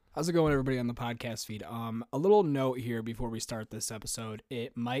How's it going, everybody on the podcast feed? A little note here before we start this episode.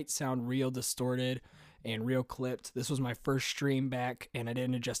 It might sound real distorted and real clipped. This was my first stream back, and I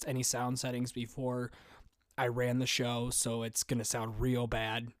didn't adjust any sound settings before I ran the show, so it's gonna sound real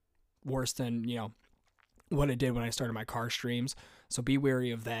bad, worse than what it did when I started my car streams. So be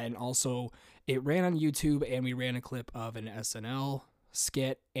wary of that. And also, it ran on YouTube, and we ran a clip of an SNL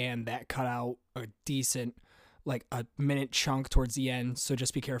skit, and that cut out a decent, like a minute chunk towards the end, so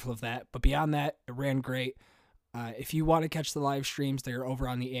just be careful of that. But beyond that, it ran great. If you want to catch the live streams, they're over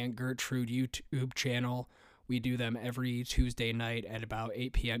on the Aunt Gertrude YouTube channel. We do them every Tuesday night at about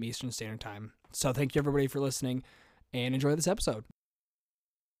 8 p.m. Eastern Standard Time. So thank you, everybody, for listening, and enjoy this episode.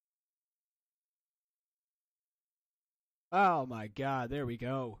 Oh my god, there we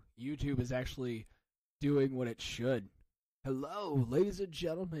go. YouTube is actually doing what it should. Hello, ladies and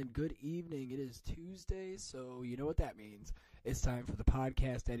gentlemen. Good evening. It is Tuesday, so you know what that means. It's time for the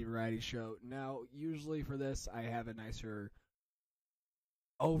Podcast Eddie Variety Show. Now, usually for this, I have a nicer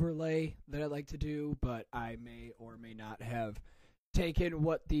overlay that I like to do, but I may or may not have taken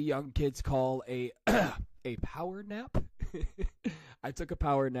what the young kids call a a power nap. I took a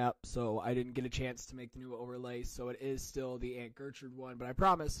power nap, so I didn't get a chance to make the new overlay, so it is still the Aunt Gertrude one, but I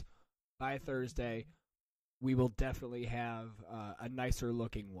promise by Thursday we will definitely have a nicer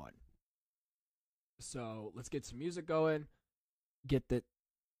looking one. So let's get some music going. Get that.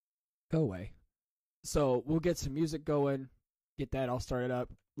 Go away. So we'll get some music going. Get that all started up.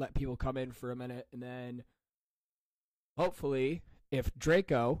 Let people come in for a minute. And then hopefully if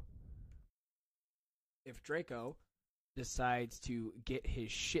Draco decides to get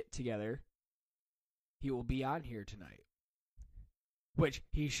his shit together, he will be on here tonight. Which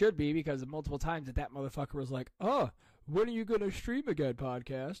he should be, because multiple times that motherfucker was like, "Oh, when are you going to stream again,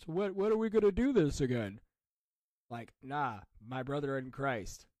 podcast? When are we going to do this again?" Like, nah, my brother in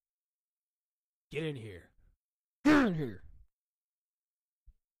Christ. Get in here. Get in here.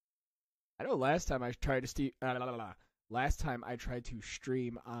 I know last time I tried to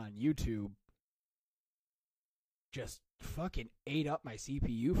stream on YouTube, just fucking ate up my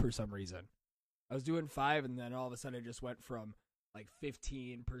CPU for some reason. I was doing 5, and then all of a sudden it just went from like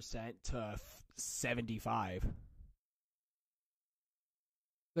 15% to 75.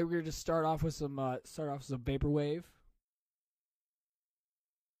 Then we're gonna just start off with some vaporwave.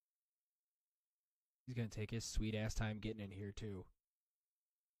 He's gonna take his sweet ass time getting in here too.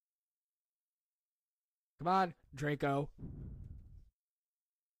 Come on, Draco.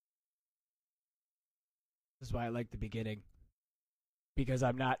 This is why I like the beginning, because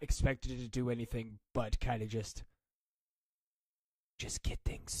I'm not expected to do anything but kind of just get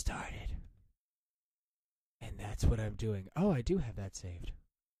things started. And that's what I'm doing. Oh, I do have that saved.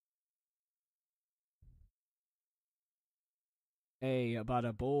 Hey, about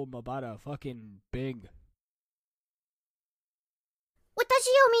a boom, about a fucking bing. 私を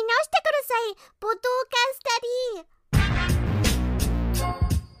見直してください。ポッドキャスタディ。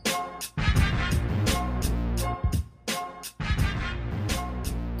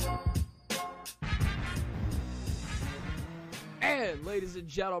And ladies and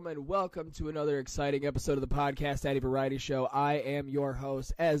gentlemen, welcome to another exciting episode of the Podcast Eddie Variety Show. I am your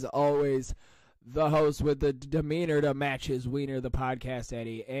host, as always, the host with the demeanor to match his wiener, the Podcast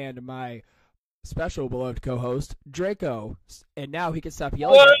Eddie, and my special beloved co-host, Draco. And now he can stop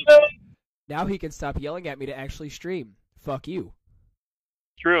yelling at me. Now he can stop yelling at me to actually stream. Fuck you.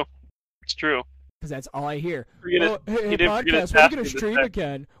 True. It's true. Because that's all I hear. Hey, podcast, when are we going to stream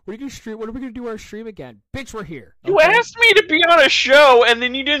again? When are we going to do our stream again? Bitch, we're here. You asked me to be on a show, and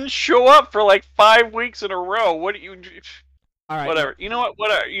then you didn't show up for like 5 weeks in a row. What do you... All right. Whatever. You know what?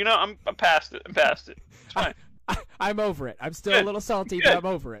 Whatever. You know, I'm past it. It's fine. I'm over it. I'm still a little salty, but I'm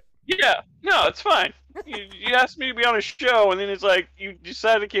over it. Yeah. No, it's fine. You asked me to be on a show, and then it's like you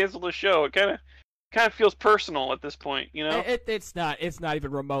decided to cancel the show. It kind of feels personal at this point, you know? It's not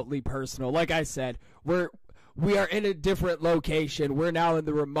even remotely personal. Like I said, we are in a different location. We're now in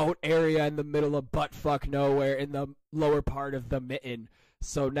the remote area in the middle of buttfuck nowhere in the lower part of the mitten.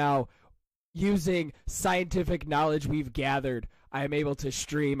 So now, using scientific knowledge we've gathered, I am able to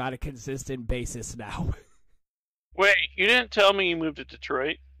stream on a consistent basis now. Wait, you didn't tell me you moved to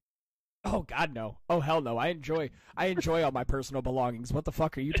Detroit? Oh God, no. Oh hell no. I enjoy all my personal belongings. What the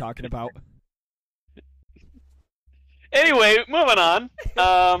fuck are you talking about? Anyway, moving on.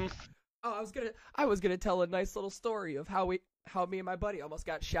 Oh, I was gonna tell a nice little story of how me and my buddy almost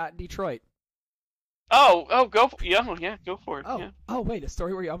got shot in Detroit. Oh, go for it. Oh, yeah. Oh, wait, a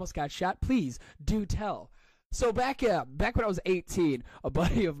story where you almost got shot? Please do tell. So back when I was 18, a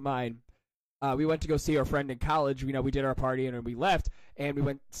buddy of mine we went to go see our friend in college. We did our party and then we left, and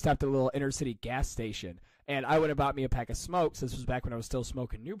we stopped at a little inner city gas station. And I went and bought me a pack of smokes. This was back when I was still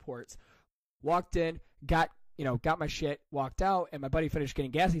smoking Newports. Walked in, got my shit, walked out, and my buddy finished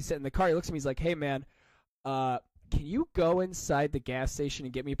getting gas. He's sitting in the car. He looks at me. He's like, "Hey man, can you go inside the gas station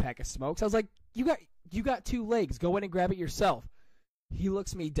and get me a pack of smokes?" I was like, "You got 2 legs. Go in and grab it yourself." He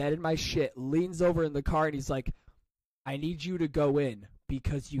looks me dead in my shit, leans over in the car, and he's like, "I need you to go in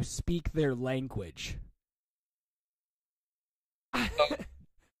because you speak their language."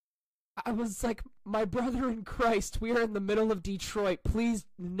 I was like, "My brother in Christ, we are in the middle of Detroit. Please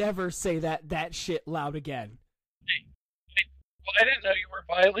never say that shit loud again." Well, I didn't know you were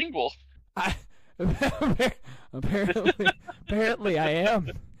bilingual. Apparently I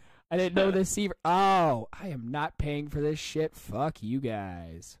am. I didn't know this either. Oh, I am not paying for this shit. Fuck you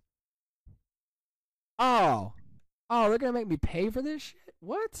guys. Oh, they're gonna make me pay for this shit?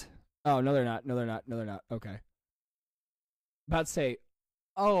 What? Oh, no, they're not. No, they're not. No, they're not. Okay. About to say,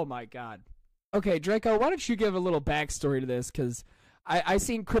 oh my god. Okay, Draco, why don't you give a little backstory to this? Because I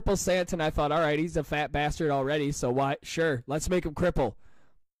seen Cripple Santa and I thought, all right, he's a fat bastard already, so why? Sure, let's make him cripple.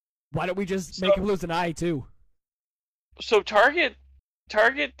 Why don't we just make him lose an eye too? So Target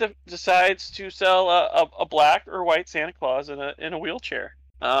decides to sell a black or white Santa Claus in a wheelchair.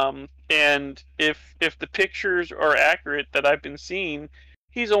 And if the pictures are accurate that I've been seeing,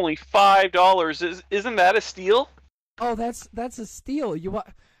 he's only $5. Isn't that a steal? Oh, that's a steal.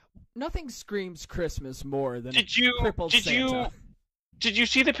 Nothing screams Christmas more than crippled Santa. Did you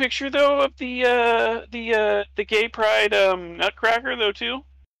see the picture though of the gay pride nutcracker though too?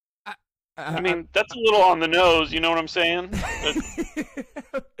 I mean, that's a little on the nose, you know what I'm saying? I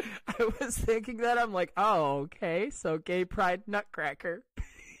was thinking that. I'm like, oh, okay, so gay pride nutcracker.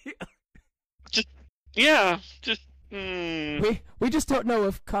 We just don't know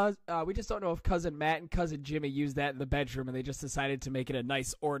if cousin Matt and cousin Jimmy used that in the bedroom, and they just decided to make it a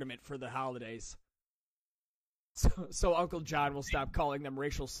nice ornament for the holidays. So Uncle John will stop calling them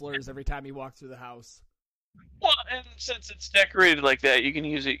racial slurs every time he walks through the house. Well, and since it's decorated like that, you can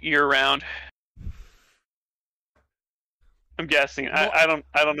use it year round. I'm guessing. I don't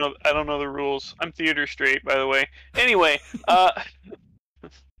know the rules. I'm theater straight, by the way. Anyway, all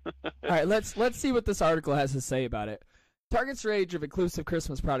right, let's see what this article has to say about it. Target's range of inclusive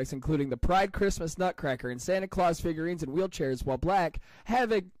Christmas products, including the Pride Christmas Nutcracker and Santa Claus figurines and wheelchairs, while black,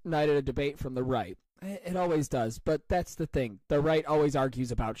 have ignited a debate from the right. It always does, but that's the thing. The right always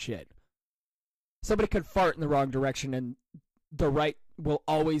argues about shit. Somebody could fart in the wrong direction, and the right will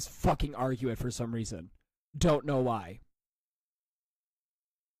always fucking argue it for some reason. Don't know why.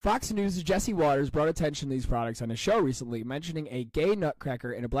 Fox News' Jesse Waters brought attention to these products on his show recently, mentioning a gay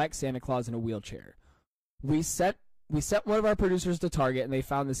nutcracker and a black Santa Claus in a wheelchair. We sent one of our producers to Target, and they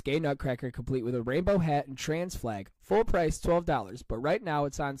found this gay nutcracker complete with a rainbow hat and trans flag. Full price, $12, but right now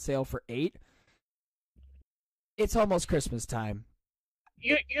it's on sale for $8. It's almost Christmas time.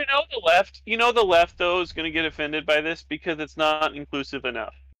 You know the left though is going to get offended by this because it's not inclusive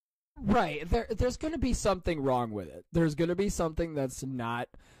enough. Right. There's going to be something wrong with it. There's going to be something that's not.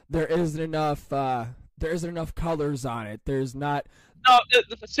 There isn't enough colors on it. There's not. No,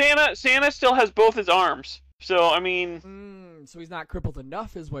 Santa still has both his arms. So I mean. So he's not crippled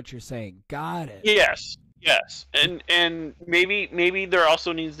enough, is what you're saying. Got it. Yes. And maybe there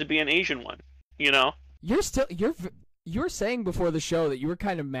also needs to be an Asian one. You know. You were saying before the show that you were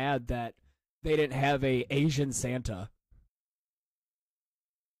kind of mad that they didn't have a Asian Santa.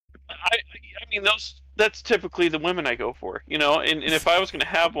 I mean, that's typically the women I go for, you know. And if I was going to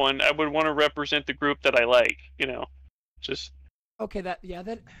have one, I would want to represent the group that I like, you know. Just okay. But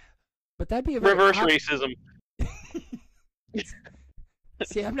that'd be a reverse racism.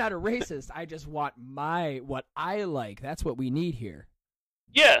 See, I'm not a racist. I just want what I like. That's what we need here.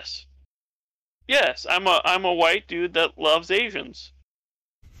 Yes, I'm a white dude that loves Asians.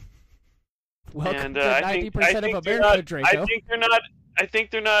 Welcome to 90% of America, Draco. I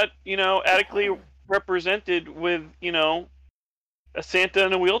think they're not, you know, adequately represented with, you know, a Santa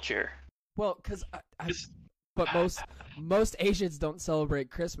in a wheelchair. Well, because but most Asians don't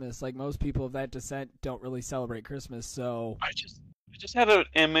celebrate Christmas. Like most people of that descent don't really celebrate Christmas. So I just had an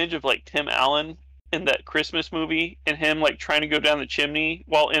image of like Tim Allen in that Christmas movie and him like trying to go down the chimney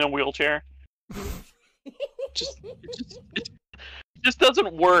while in a wheelchair. It just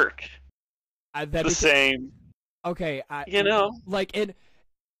doesn't work. Same. Okay, you know, like in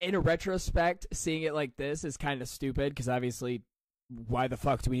a retrospect, seeing it like this is kind of stupid because obviously, why the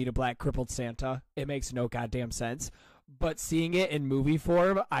fuck do we need a black crippled Santa? It makes no goddamn sense. But seeing it in movie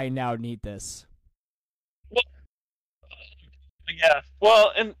form, I now need this. Well, Yeah.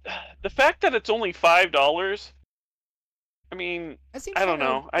 Well, and the fact that it's only $5, I mean, That seems I don't like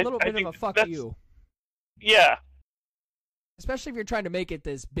know. a little I bit of think a fuck that's you. yeah. Especially if you're trying to make it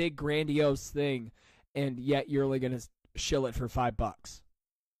this big grandiose thing, and yet you're only gonna shill it for $5.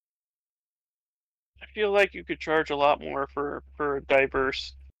 I feel like you could charge a lot more for a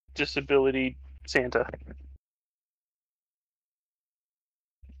diverse disability Santa.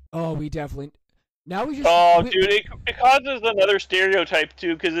 Oh, we definitely. Now we just. Oh, dude, it causes another stereotype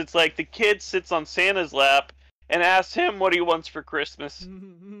too, because it's like the kid sits on Santa's lap and asks him what he wants for Christmas.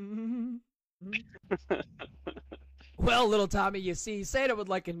 Well, little Tommy, you see, Santa would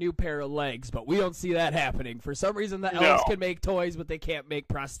like a new pair of legs, but we don't see that happening. For some reason, the elves can make toys, but they can't make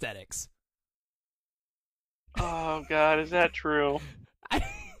prosthetics. Oh God, is that true?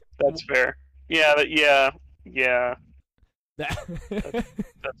 That's fair. Yeah.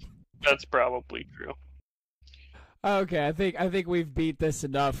 That's probably true. Okay, I think we've beat this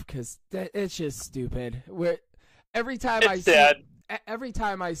enough because it's just stupid. Every time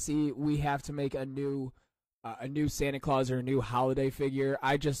I see we have to make a new Santa Claus or a new holiday figure,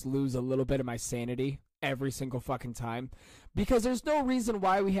 I just lose a little bit of my sanity every single fucking time, because there's no reason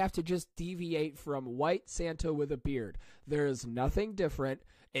why we have to just deviate from white Santa with a beard. There is nothing different.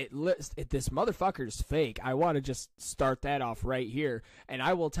 This motherfucker's fake. I want to just start that off right here, and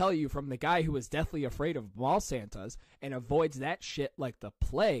I will tell you, from the guy who is deathly afraid of mall Santas and avoids that shit like the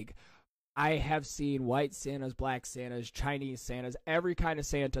plague, I have seen white Santas, black Santas, Chinese Santas, every kind of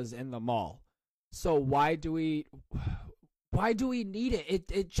Santas in the mall. So why do we need it?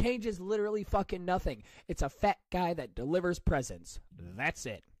 It changes literally fucking nothing. It's a fat guy that delivers presents. That's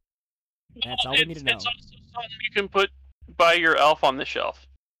it. That's all we need to know. It's also something you can put by your elf on the shelf.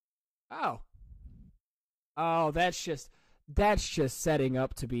 Oh, that's just setting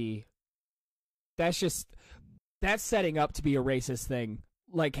up to be. That's setting up to be a racist thing.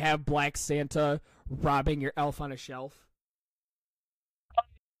 Like, have Black Santa robbing your elf on a shelf.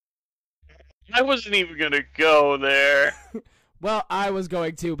 I wasn't even gonna go there. Well, I was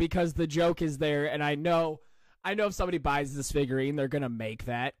going to, because the joke is there, and I know if somebody buys this figurine, they're gonna make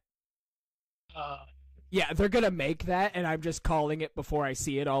that. Yeah, they're gonna make that, and I'm just calling it before I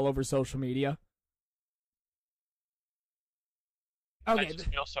see it all over social media. Okay. I just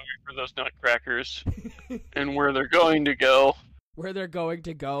feel sorry for those nutcrackers and where they're going to go. Where they're going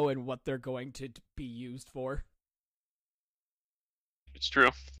to go and what they're going to be used for. It's true.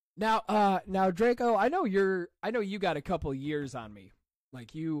 Now, Draco, I know you got a couple years on me.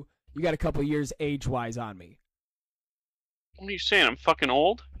 Like, you got a couple years age-wise on me. What are you saying? I'm fucking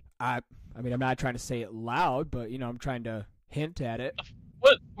old? I mean, I'm not trying to say it loud, but, I'm trying to hint at it.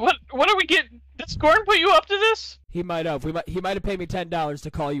 What are we getting? Did Scorn put you up to this? He might have. He might have paid me $10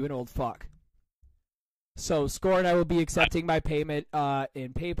 to call you an old fuck. So, Scorn, I will be accepting my payment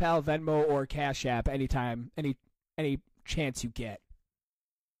in PayPal, Venmo, or Cash App anytime, any chance you get.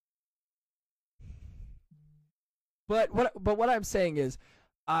 But what I'm saying is,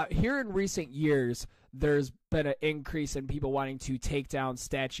 here in recent years, there's been an increase in people wanting to take down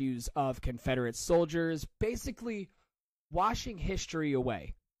statues of Confederate soldiers, basically washing history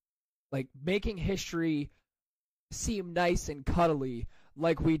away. Like, making history seem nice and cuddly,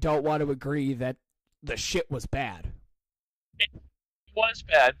 like we don't want to agree that the shit was bad. It was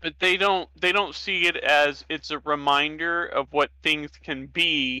bad, but they don't see it as it's a reminder of what things can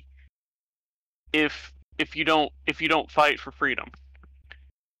be if you don't fight for freedom.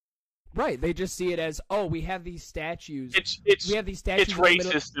 Right, they just see it as, oh, we have these statues. We have these statues. It's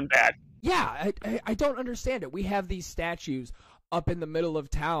racist and bad. Yeah, I don't understand it. We have these statues up in the middle of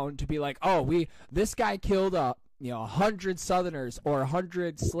town to be like, oh, this guy killed 100 Southerners or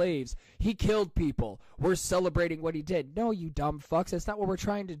 100 slaves. He killed people. We're celebrating what he did. No, you dumb fucks. That's not what we're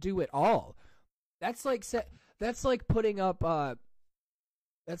trying to do at all. That's like putting up a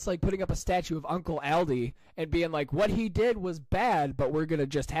statue of Uncle Aldi and being like, what he did was bad, but we're gonna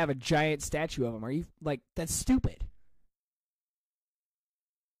just have a giant statue of him. Are you like, that's stupid?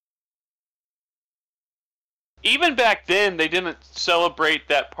 Even back then, they didn't celebrate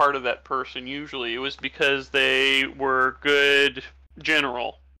that part of that person. Usually, it was because they were good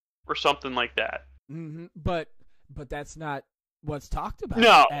general or something like that. Mm-hmm. But that's not what's talked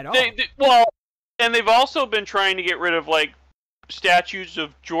about at all. Well, and they've also been trying to get rid of like statues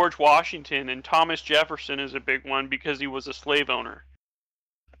of George Washington, and Thomas Jefferson is a big one because he was a slave owner.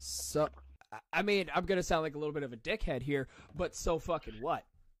 So, I mean, I'm gonna sound like a little bit of a dickhead here, but so fucking what?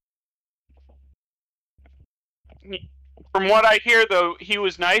 From what I hear, though, he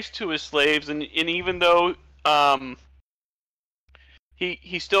was nice to his slaves, and even though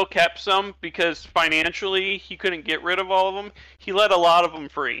he still kept some because financially he couldn't get rid of all of them. He let a lot of them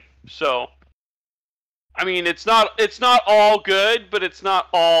free. So, I mean, it's not all good, but it's not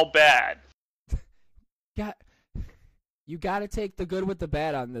all bad. You got to take the good with the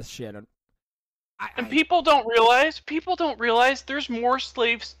bad on this shit. And people don't realize there's more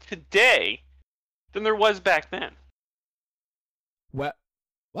slaves today than there was back then. What?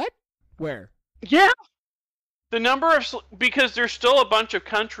 Where? Yeah. The number of because there's still a bunch of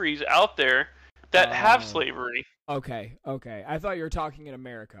countries out there that have slavery. Okay. I thought you were talking in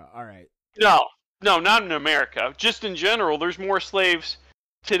America. All right. No, not in America. Just in general, there's more slaves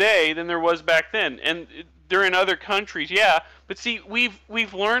today than there was back then, and they're in other countries. Yeah, but see,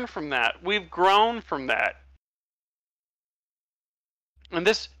 we've learned from that. We've grown from that. And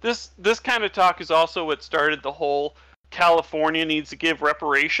this kind of talk is also what started the whole California needs to give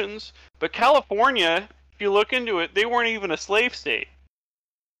reparations. But California, if you look into it, they weren't even a slave state.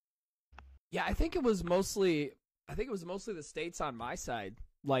 Yeah, I think it was mostly the states on my side,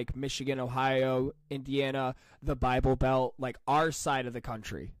 like Michigan, Ohio, Indiana, the Bible Belt, like our side of the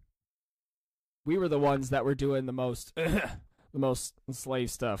country. We were the ones that were doing the most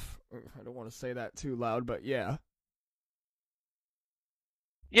slave stuff. I don't want to say that too loud, but yeah.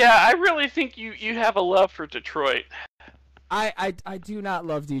 Yeah, I really think you have a love for Detroit. I do not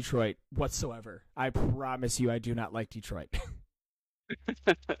love Detroit whatsoever. I promise you I do not like Detroit.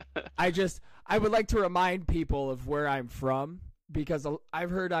 I would like to remind people of where I'm from, because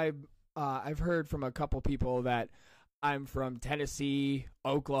I've heard from a couple people that I'm from Tennessee,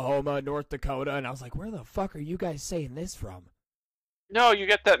 Oklahoma, North Dakota, and I was like, where the fuck are you guys saying this from? No, you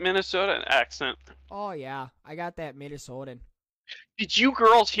got that Minnesota accent. Oh yeah, I got that Minnesotan. Did you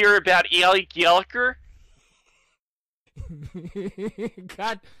girls hear about Allie Gallagher?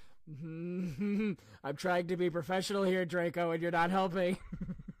 God, I'm trying to be professional here, Draco, and you're not helping.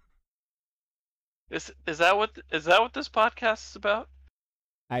 Is that what this podcast is about?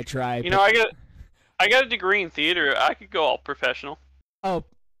 I try. You know, I got a degree in theater. I could go all professional. Oh,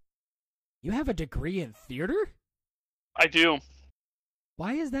 you have a degree in theater? I do.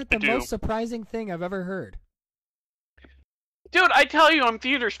 Why is that the most surprising thing I've ever heard? Dude, I tell you, I'm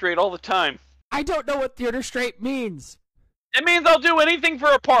theater straight all the time. I don't know what theater straight means. It means I'll do anything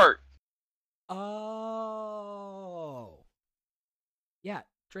for a part. Oh. Yeah,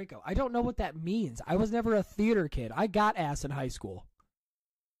 Draco, I don't know what that means. I was never a theater kid. I got ass in high school.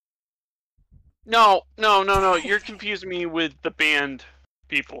 No. You're confusing me with the band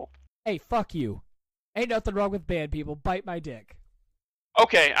people. Hey, fuck you. Ain't nothing wrong with band people. Bite my dick.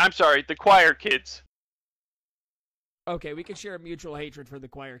 Okay, I'm sorry. The choir kids. Okay, we can share a mutual hatred for the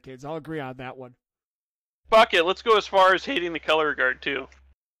choir kids. I'll agree on that one. Fuck it. Let's go as far as hating the color guard, too.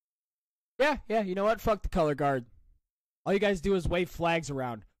 Yeah, you know what? Fuck the color guard. All you guys do is wave flags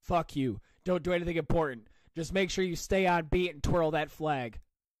around. Fuck you. Don't do anything important. Just make sure you stay on beat and twirl that flag.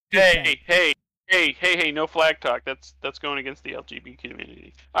 Hey, no flag talk. That's going against the LGBT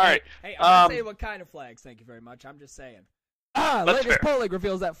community. All right. Hey, I'm not saying what kind of flags. Thank you very much. I'm just saying. Latest polling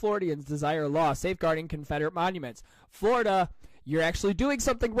reveals that Floridians desire a law safeguarding Confederate monuments. Florida, you're actually doing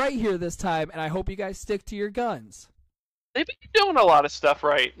something right here this time, and I hope you guys stick to your guns. They've been doing a lot of stuff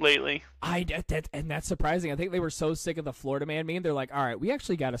right lately. And that's surprising. I think they were so sick of the Florida man meme. They're like, all right, we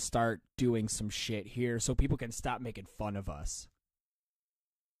actually got to start doing some shit here so people can stop making fun of us.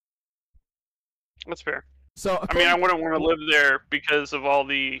 That's fair. So I mean, I wouldn't want to live there because of all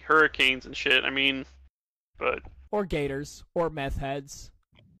the hurricanes and shit. I mean, but... Or gators, or meth heads,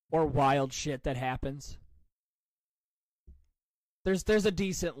 or wild shit that happens. There's a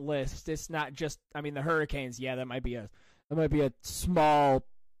decent list. It's not just, I mean, the hurricanes. Yeah, that might be a small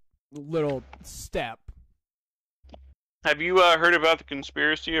little step. Have you heard about the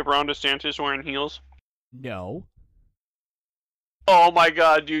conspiracy of Ron DeSantis wearing heels? No. Oh my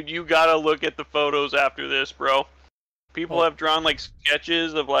god, dude, you gotta look at the photos after this, bro. People have drawn like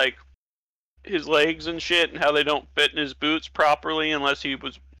sketches of like his legs and shit and how they don't fit in his boots properly unless he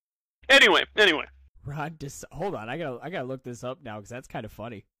was... Anyway. Hold on, I gotta look this up now because that's kind of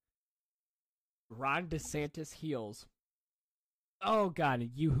funny. Ron DeSantis heels. Oh god,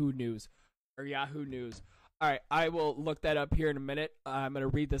 Yahoo News. All right, I will look that up here in a minute. I'm going to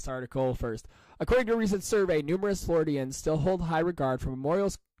read this article first. According to a recent survey, numerous Floridians still hold high regard for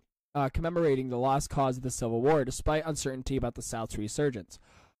memorials commemorating the lost cause of the Civil War, despite uncertainty about the South's resurgence.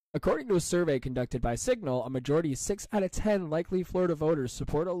 According to a survey conducted by Signal, a majority of 6 out of 10 likely Florida voters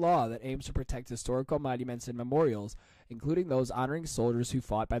support a law that aims to protect historical monuments and memorials, including those honoring soldiers who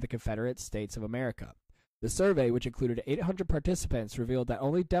fought by the Confederate States of America. The survey, which included 800 participants, revealed that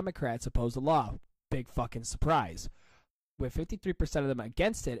only Democrats oppose the law. Big fucking surprise. with 53% of them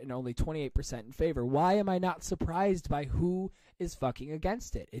against it and only 28% in favor. Why am I not surprised by who is fucking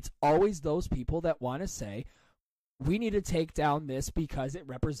against it? It's always those people that want to say, we need to take down this because it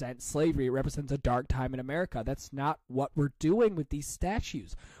represents slavery. It represents a dark time in America. That's not what we're doing with these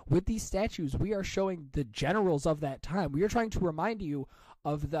statues. With these statues, we are showing the generals of that time. We are trying to remind you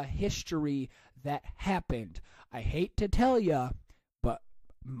of the history that happened. I hate to tell you, but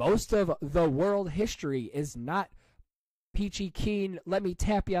most of the world history is not peachy keen, let me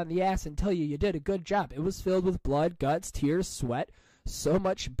tap you on the ass and tell you you did a good job. It was filled with blood, guts, tears, sweat, so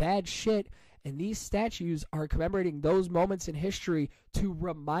much bad shit. And these statues are commemorating those moments in history to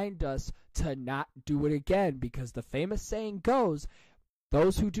remind us to not do it again. Because the famous saying goes,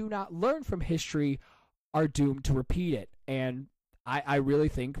 those who do not learn from history are doomed to repeat it. And I really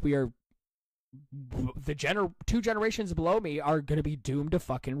think we are, the two generations below me are going to be doomed to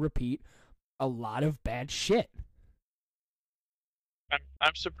fucking repeat a lot of bad shit.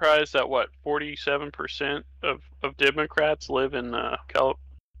 I'm surprised that 47% of Democrats live in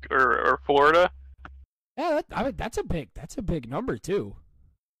or Florida. Yeah, I mean that's a big number too.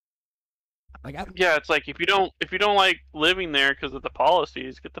 Yeah, it's like if you don't like living there because of the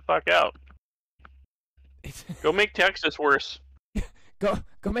policies, get the fuck out. Go make Texas worse.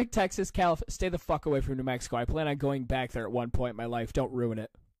 Go make Texas, stay the fuck away from New Mexico. I plan on going back there at one point in my life. Don't ruin it.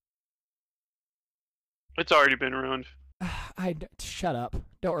 It's already been ruined. Shut up.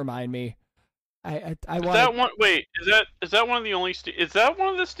 Don't remind me. I want. Is that one? Wait, is that one of the only is that one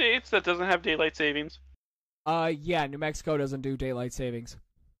of the states that doesn't have daylight savings? Yeah, New Mexico doesn't do daylight savings.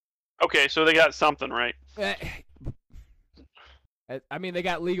 Okay, so they got something right. I mean, they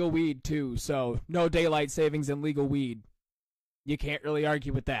got legal weed too, so no daylight savings and legal weed. You can't really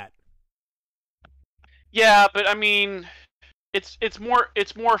argue with that. Yeah, but I mean, it's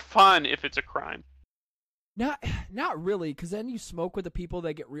more fun if it's a crime. Not really, because then you smoke with the people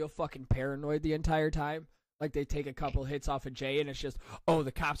that get real fucking paranoid the entire time. Like they take a couple hits off of Jay, and it's just, oh,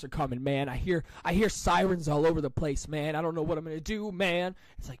 the cops are coming, man. I hear sirens all over the place, man. I don't know what I'm gonna do, man.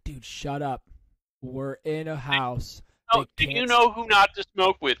 It's like, dude, shut up. We're in a house. Oh, then you know who not to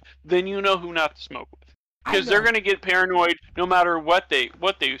smoke with. Then you know who not to smoke with, because they're gonna get paranoid no matter what they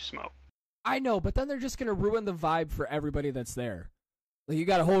smoke. I know, but then they're just gonna ruin the vibe for everybody that's there. Like you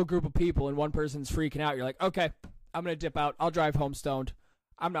got a whole group of people, and one person's freaking out. You're like, okay, I'm gonna dip out. I'll drive home stoned.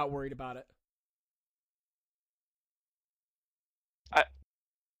 I'm not worried about it.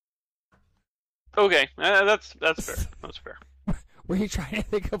 Okay, that's fair. That's fair. Were you trying to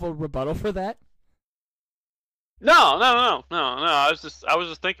think of a rebuttal for that? No. I was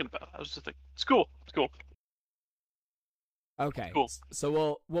just thinking about it. I was just thinking, it's cool. Okay, cool.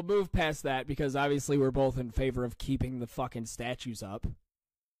 So we'll move past that because obviously we're both in favor of keeping the fucking statues up.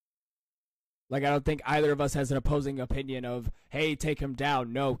 Like I don't think either of us has an opposing opinion of, hey, take them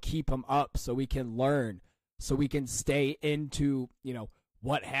down. No, keep them up so we can learn, so we can stay into,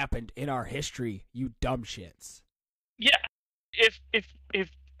 what happened in our history, you dumb shits. Yeah.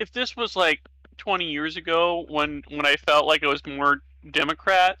 If this was like 20 years ago when I felt like I was more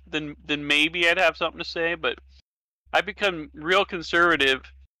Democrat, then maybe I'd have something to say, but I've become real conservative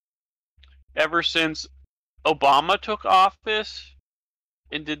ever since Obama took office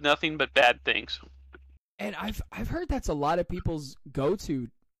and did nothing but bad things. And I've heard that's a lot of people's go to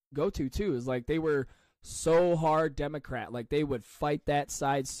too, is like they were so hard Democrat, like they would fight that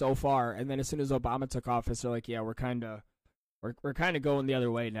side so far, and then as soon as Obama took office, they're like, yeah, we're kind of going the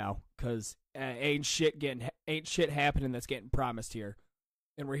other way now because ain't shit happening that's getting promised here,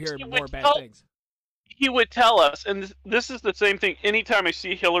 and we're hearing more bad things. He would tell us, and this is the same thing. Anytime I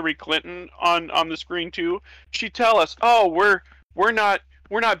see Hillary Clinton on the screen too, she'd tell us, oh, we're not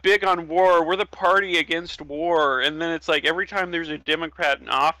big on war. We're the party against war. And then it's like every time there's a Democrat in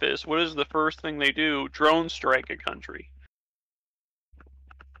office, what is the first thing they do? Drone strike a country.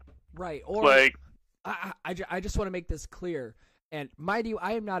 Right. Or like, I just want to make this clear. And mind you,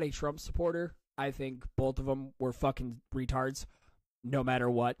 I am not a Trump supporter. I think both of them were fucking retards, no matter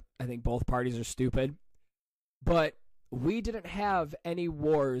what. I think both parties are stupid. But we didn't have any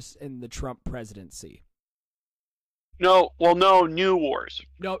wars in the Trump presidency. No, new wars.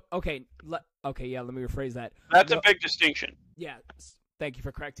 No, okay, yeah, let me rephrase that. That's a big distinction. Yeah, thank you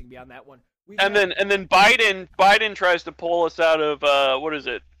for correcting me on that one. Then Biden tries to pull us out of what is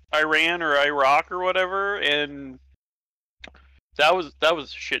it, Iran or Iraq or whatever, and that was a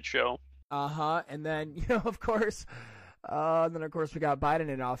shit show. And then of course, we got Biden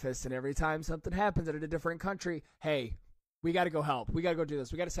in office, and every time something happens in a different country, hey, we got to go help. We got to go do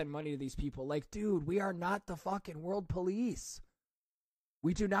this. We got to send money to these people. Like, dude, we are not the fucking world police.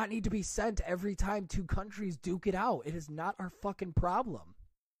 We do not need to be sent every time two countries duke it out. It is not our fucking problem.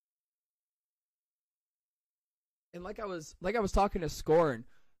 And like I was talking to Scorn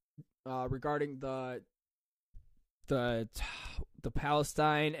regarding the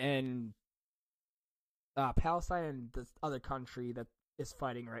Palestine and the other country that is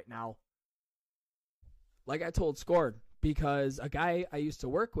fighting right now. Like I told Scorn, because a guy I used to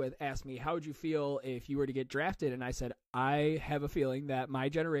work with asked me, how would you feel if you were to get drafted? And I said, I have a feeling that my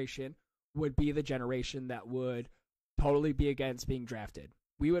generation would be the generation that would totally be against being drafted.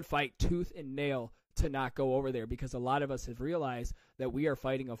 We would fight tooth and nail to not go over there, because a lot of us have realized that we are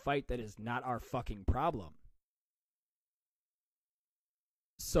fighting a fight that is not our fucking problem.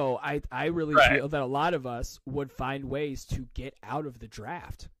 So I really feel that a lot of us would find ways to get out of the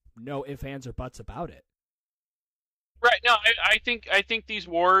draft. No ifs, ands, or buts about it. Right. No, I think these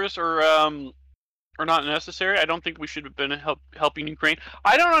wars are not necessary. I don't think we should have been helping Ukraine.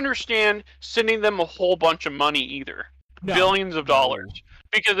 I don't understand sending them a whole bunch of money either, billions of dollars,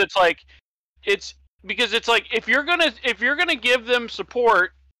 because it's like if you're gonna give them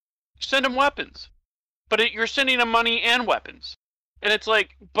support, send them weapons, but you're sending them money and weapons, and it's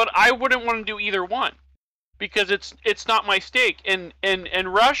like, but I wouldn't want to do either one, because it's not my stake, and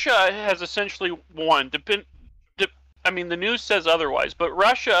Russia has essentially won. I mean, the news says otherwise, but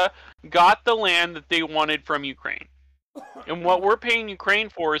Russia got the land that they wanted from Ukraine. And what we're paying Ukraine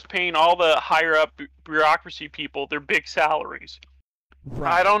for is paying all the higher up bureaucracy people their big salaries.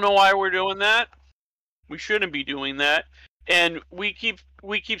 Right. I don't know why we're doing that. We shouldn't be doing that. And we keep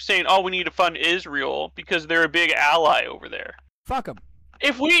saying, oh, we need to fund Israel because they're a big ally over there. Fuck them.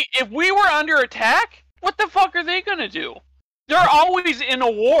 If we were under attack, what the fuck are they going to do? They're always in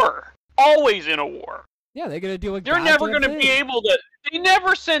a war. Always in a war. Yeah, they're going to do a They're never going to be able to... They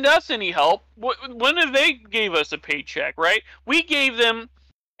never send us any help. When did they gave us a paycheck, right? We gave them...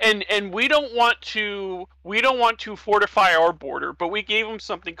 And we don't want to fortify our border, but we gave them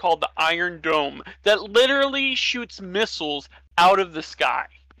something called the Iron Dome that literally shoots missiles out of the sky.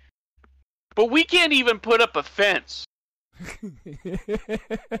 But we can't even put up a fence.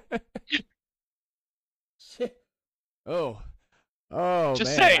 Shit. Oh,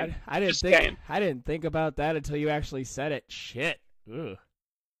 just man. saying. I didn't think about that until you actually said it. Shit. Ugh.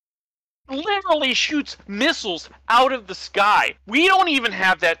 Literally shoots missiles out of the sky. We don't even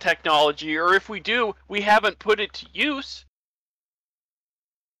have that technology, or if we do, we haven't put it to use.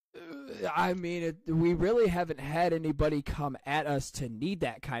 I mean, we really haven't had anybody come at us to need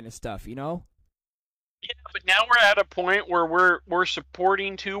that kind of stuff, you know? Yeah, but now we're at a point where we're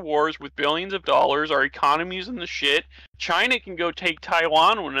supporting two wars with billions of dollars. Our economy's in the shit. China can go take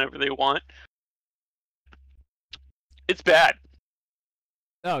Taiwan whenever they want. It's bad.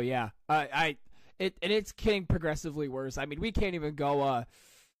 Oh yeah, it's getting progressively worse. I mean, we can't even go.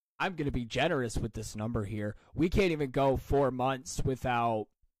 I'm gonna be generous with this number here. We can't even go 4 months without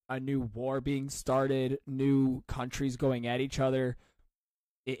a new war being started, new countries going at each other.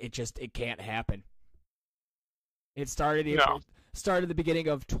 It can't happen. It started the beginning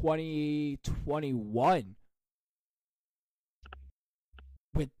of 2021.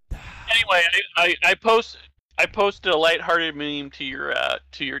 Anyway, I posted a lighthearted meme to your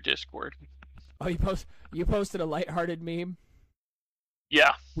Discord. Oh, you posted a lighthearted meme?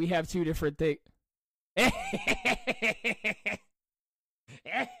 Yeah. We have two different things.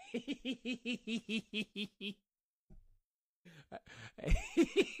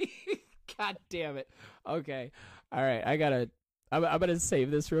 God damn it. Okay. All right. I'm gonna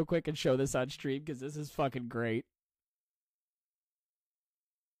save this real quick and show this on stream because this is fucking great.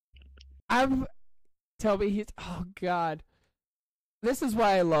 Tell me he's... Oh, God. This is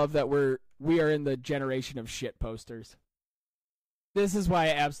why I love that we are in the generation of shit posters. This is why I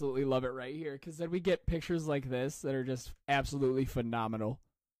absolutely love it right here, because then we get pictures like this that are just absolutely phenomenal.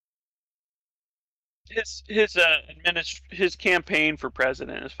 His campaign for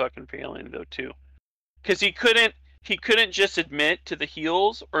president is fucking failing though too, because he couldn't just admit to the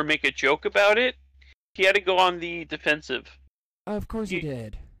heels or make a joke about it. He had to go on the defensive. Of course he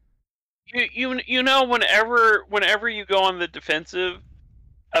did. You know, whenever you go on the defensive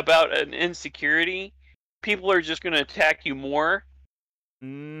about an insecurity, people are just going to attack you more.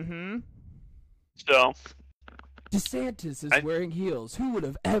 Mm-hmm. So DeSantis is wearing heels. Who would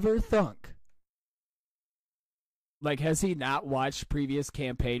have ever thunk? Like, has he not watched previous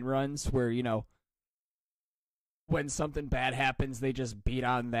campaign runs where, you know, when something bad happens, they just beat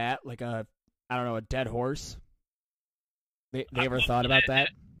on that like a dead horse? They ever thought about that?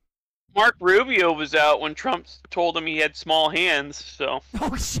 Mark Rubio was out when Trump told him he had small hands, so...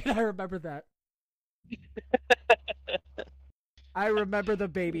 Oh, shit, I remember that. I remember the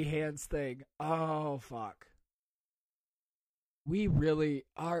baby hands thing. Oh fuck. We really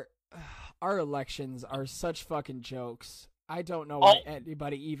our elections are such fucking jokes. I don't know why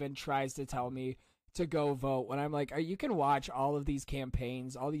anybody even tries to tell me to go vote when I'm like, you can watch all of these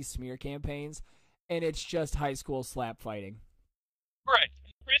campaigns, all these smear campaigns, and it's just high school slap fighting. Right.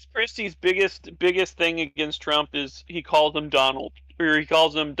 Chris Christie's biggest thing against Trump is he calls him Donald, or he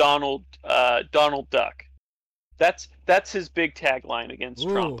calls him Donald Duck. That's his big tagline against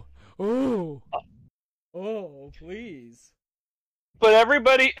Trump. Ooh. Oh, please. But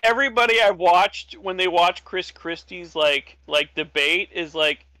everybody I've watched when they watch Chris Christie's like debate is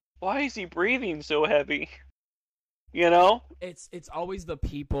like, why is he breathing so heavy? You know? It's always the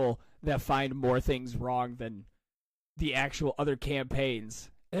people that find more things wrong than the actual other campaigns.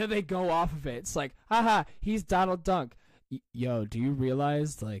 And then they go off of it. It's like, haha, he's Donald Duck. Yo, do you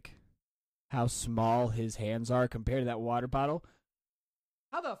realize like how small his hands are compared to that water bottle?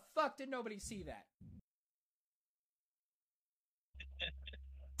 How the fuck did nobody see that?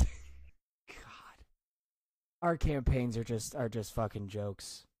 God. Our campaigns are just fucking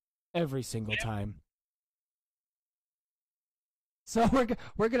jokes every single time. So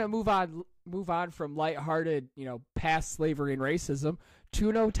we're gonna move on from lighthearted, past slavery and racism to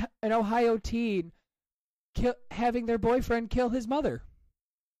an Ohio teen having their boyfriend kill his mother.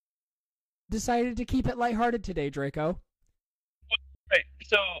 Decided to keep it lighthearted today, Draco. Right.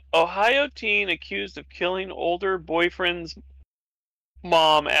 So Ohio teen accused of killing older boyfriend's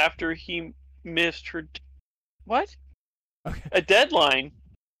mom after he missed her. What? Okay. A deadline.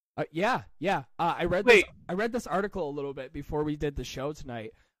 Yeah. I read this article a little bit before we did the show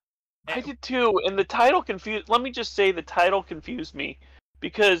tonight. I did too, and the title confused. Let me just say the title confused me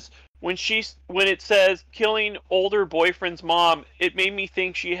because when it says killing older boyfriend's mom, it made me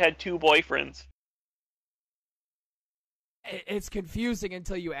think she had two boyfriends. It's confusing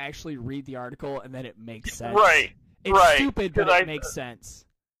until you actually read the article, and then it makes sense. Right. It's stupid, but it makes sense.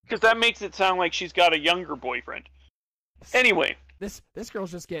 Because that makes it sound like she's got a younger boyfriend. Anyway. This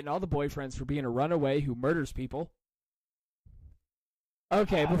girl's just getting all the boyfriends for being a runaway who murders people.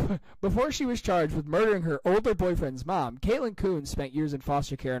 Okay, before she was charged with murdering her older boyfriend's mom, Caitlin Coon spent years in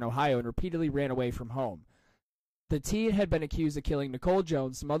foster care in Ohio and repeatedly ran away from home. The teen had been accused of killing Nicole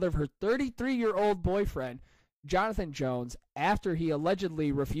Jones, the mother of her 33-year-old boyfriend, Jonathan Jones, after he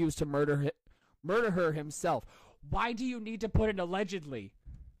allegedly refused to murder her himself. Why do you need to put an allegedly?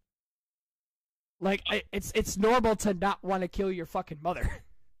 Like, it's normal to not want to kill your fucking mother.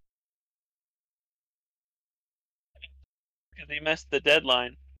 Because they missed the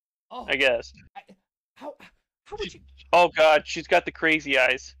deadline, I guess. How would you? Oh God, she's got the crazy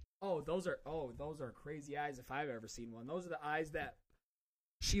eyes. Those are crazy eyes if I've ever seen one. Those are the eyes that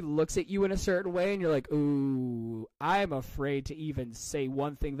she looks at you in a certain way, and you're like, ooh, I'm afraid to even say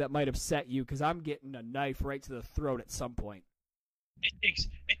one thing that might upset you because I'm getting a knife right to the throat at some point.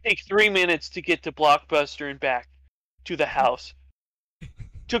 It takes 3 minutes to get to Blockbuster and back to the house.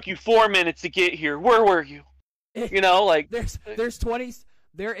 Took you 4 minutes to get here. Where were you? There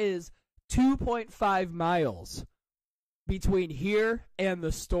is 2.5 miles between here and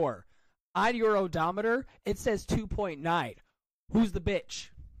the store. On your odometer, it says 2.9. Who's the bitch?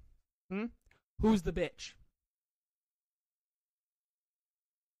 Who's the bitch?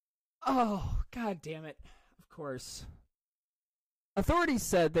 Oh, God damn it. Of course. Authorities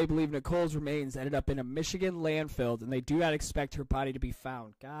said they believe Nicole's remains ended up in a Michigan landfill, and they do not expect her body to be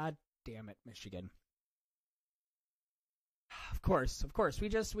found. God damn it, Michigan. Of course.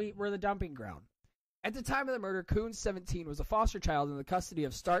 We're the dumping ground. At the time of the murder, Coons, 17, was a foster child in the custody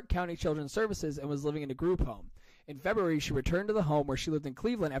of Stark County Children's Services and was living in a group home. In February, she returned to the home where she lived in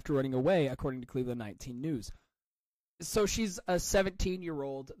Cleveland after running away, according to Cleveland 19 News. So she's a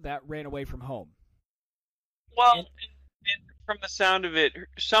 17-year-old that ran away from home. Well, and from the sound of it,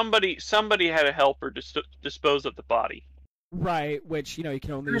 somebody had to help her dispose of the body. Right, which, you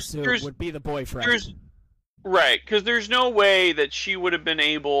can only assume would be the boyfriend. Right, because there's no way that she would have been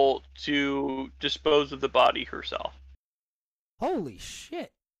able to dispose of the body herself. Holy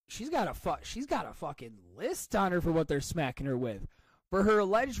shit. She's got a fucking list on her for what they're smacking her with. For her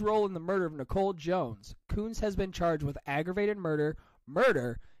alleged role in the murder of Nicole Jones, Coons has been charged with aggravated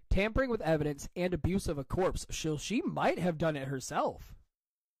murder, tampering with evidence, and abuse of a corpse. She might have done it herself.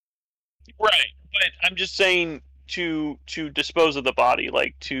 Right, but I'm just saying to dispose of the body,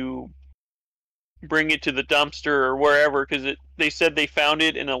 like to bring it to the dumpster or wherever, because they said they found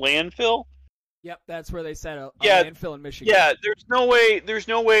it in a landfill. Yep, that's where they said a landfill in Michigan. Yeah, there's no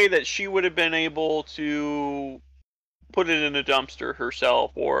way that she would have been able to put it in a dumpster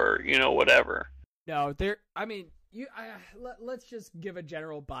herself or, whatever. No, let's just give a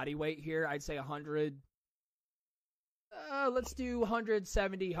general body weight here. I'd say 100. Let's do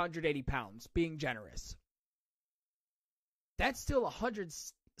 170, 180 pounds, being generous. That's still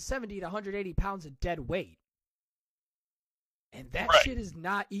 170 to 180 pounds of dead weight. And that shit is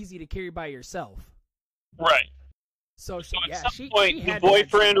not easy to carry by yourself. Right. So at some she point, had the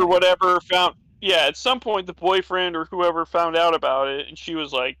boyfriend or whatever found... Yeah, at some point, the boyfriend or whoever found out about it, and she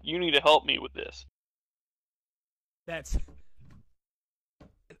was like, you need to help me with this. That's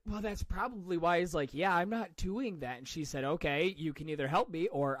probably why he's like, yeah, I'm not doing that. And she said, okay, you can either help me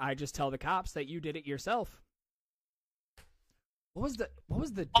or I just tell the cops that you did it yourself. What was the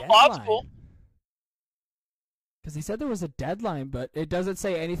deadline? Because they said there was a deadline, but it doesn't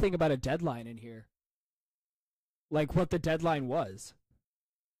say anything about a deadline in here. Like what the deadline was.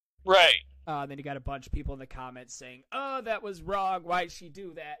 Right. Then you got a bunch of people in the comments saying, oh, that was wrong. Why'd she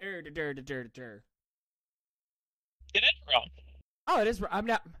do that? It is wrong. Oh, it is. I'm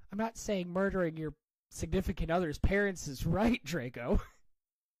not saying murdering your significant other's parents is right, Draco.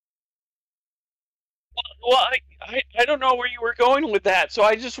 Well, I don't know where you were going with that, so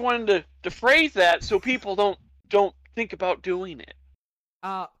I just wanted to phrase that so people don't think about doing it.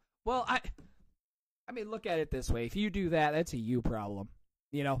 Well, I mean, look at it this way. If you do that, that's a you problem.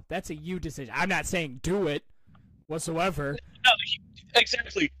 You know, that's a you decision. I'm not saying do it whatsoever. No,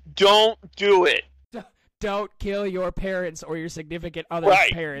 exactly. Don't do it. Don't kill your parents or your significant other's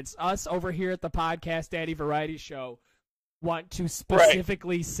parents. Us over here at the Podcast Daddy Variety Show want to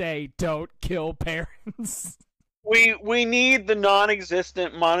specifically say don't kill parents. We need the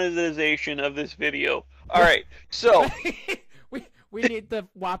non-existent monetization of this video. All right, so we need the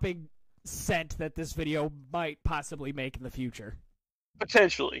whopping cent that this video might possibly make in the future.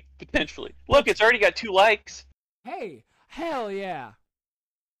 Potentially. Look, it's already got 2 likes. Hey, hell yeah!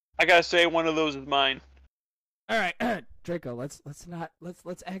 I gotta say, one of those is mine. All right, Draco. Let's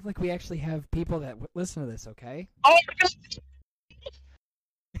act like we actually have people that listen to this, okay? Oh my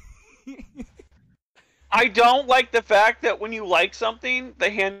God! I don't like the fact that when you like something,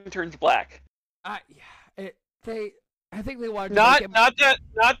 the hand turns black. I think they wanted to not make it...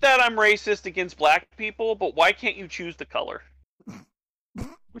 not that I'm racist against black people, but why can't you choose the color?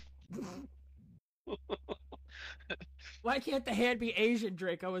 Why can't the hand be Asian,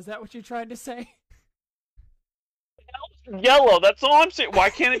 Draco? Is that what you're trying to say? Yellow. That's all I'm saying. Why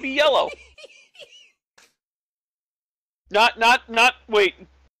can't it be yellow? Not. Wait.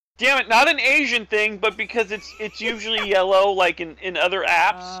 Damn it! Not an Asian thing, but because it's usually yellow, like in other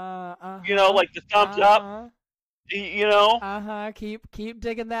apps. You know, like the thumbs up. You know. Keep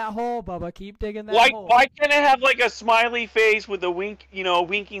digging that hole, Bubba. Keep digging that hole. Why can't it have like a smiley face with a wink? You know,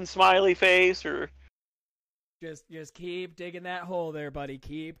 winking smiley face, or just keep digging that hole there, buddy.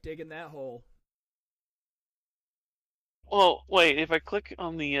 Keep digging that hole. Well, wait. If I click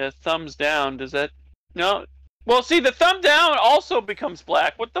on the thumbs down, does that? No. Well, see, the thumb down also becomes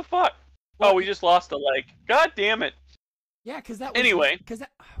black. What the fuck? Oh, we just lost a like. God damn it. Yeah, because that. Anyway,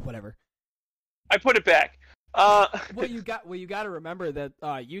 whatever. I put it back. Well, you got to remember that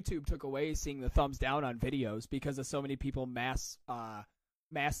YouTube took away seeing the thumbs down on videos because of so many people mass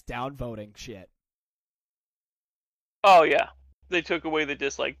downvoting shit. Oh yeah, they took away the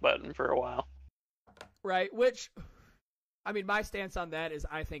dislike button for a while. Right, which, I mean, my stance on that is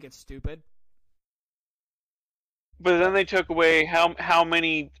I think it's stupid. But then they took away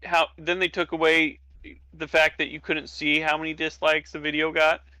then they took away the fact that you couldn't see how many dislikes the video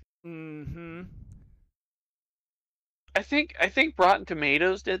got. Mm-hmm. I think Rotten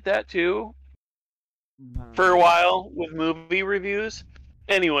Tomatoes did that too. For a while with movie reviews.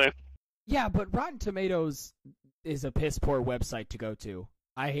 Anyway. Yeah, but Rotten Tomatoes is a piss poor website to go to.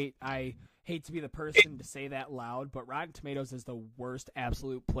 I hate to be the person to say that loud, but Rotten Tomatoes is the worst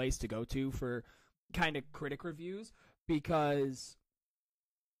absolute place to go to for kind of critic reviews because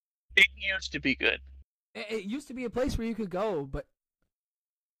it used to be good. It used to be a place where you could go, but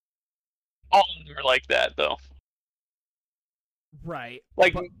all of them are like that though. Right.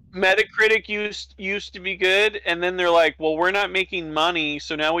 Like Metacritic used to be good, and then they're like, well, we're not making money,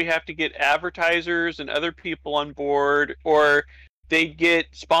 so now we have to get advertisers and other people on board, or they get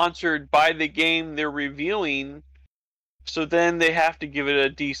sponsored by the game they're reviewing, so then they have to give it a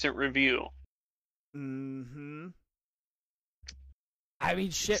decent review. Mm-hmm. I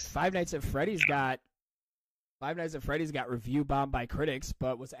mean, shit, Five Nights at Freddy's got review bombed by critics,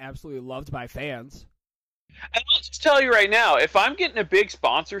 but was absolutely loved by fans. And I'll just tell you right now, if I'm getting a big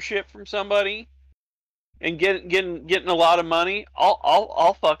sponsorship from somebody and getting a lot of money,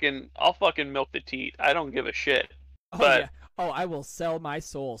 I'll fucking milk the teat. I don't give a shit. Oh but yeah. Oh, I will sell my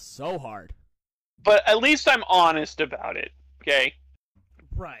soul so hard. but at least I'm honest about it. Okay.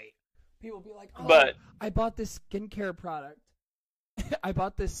 Right. People be like, "Oh, But I bought this skincare product. I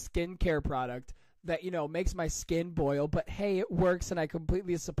bought this skincare product that, makes my skin boil, but hey, it works and I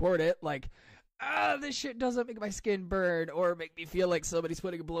completely support it." Like, this shit doesn't make my skin burn or make me feel like somebody's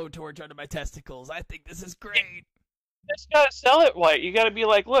putting a blowtorch under my testicles. I think this is great. you just gotta sell it right. You gotta be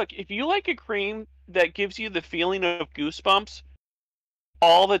like, look, if you like a cream that gives you the feeling of goosebumps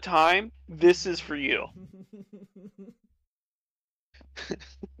all the time, this is for you.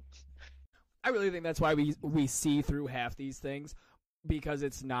 I really think that's why we see through half these things, because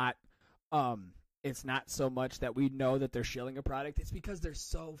it's not so much that we know that they're shilling a product. It's because they're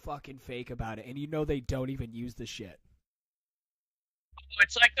so fucking fake about it, and they don't even use the shit.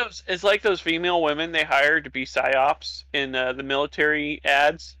 It's like those female women they hired to be psyops in the military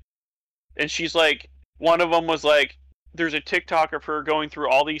ads, and she's like, one of them was like, there's a TikTok of her going through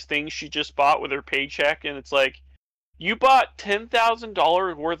all these things she just bought with her paycheck, and it's like, you bought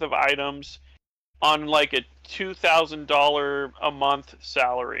 $10,000 worth of items on like a $2,000 a month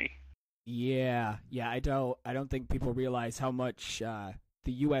salary. Yeah, I don't think people realize how much the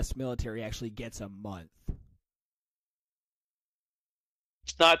U.S. military actually gets a month.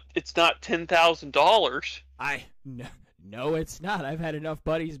 It's not $10,000. No, it's not. I've had enough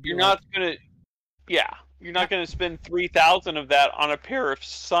buddies. You're not gonna spend 3,000 of that on a pair of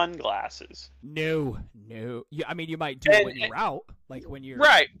sunglasses. No. I mean, you might do it when you're out, like when you're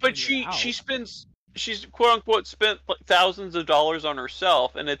right. But she's quote unquote spent like thousands of dollars on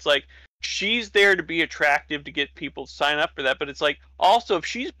herself, and it's like she's there to be attractive to get people to sign up for that. But it's like also if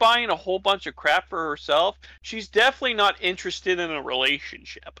she's buying a whole bunch of crap for herself, she's definitely not interested in a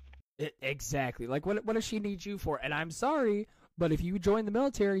relationship. Exactly. Like what does she need you for? And I'm sorry, but if you join the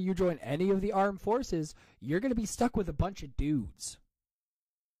military, you join any of the armed forces, you're going to be stuck with a bunch of dudes.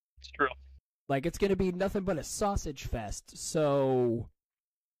 It's true. Like, it's going to be nothing but a sausage fest. So,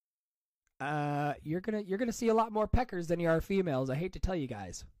 you're gonna see a lot more peckers than you are females. I hate to tell you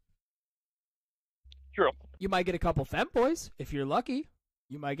guys. True. You might get a couple femboys if you're lucky.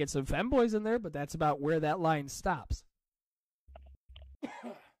 You might get some femboys in there, but that's about where that line stops.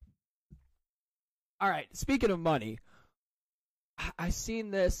 All right. Speaking of money, I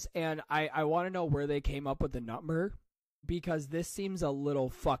seen this and I want to know where they came up with the number, because this seems a little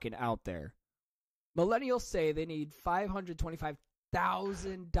fucking out there. Millennials say they need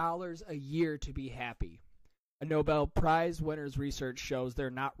 $525,000 a year to be happy. A Nobel Prize winner's research shows they're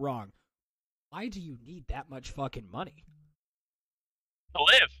not wrong. Why do you need that much fucking money? To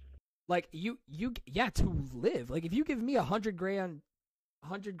live. Like, to live. Like, if you give me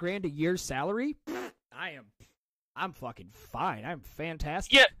 $100,000 a year salary, I'm fucking fine. I'm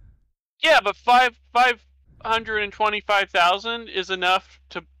fantastic. Yeah, but 525,000 is enough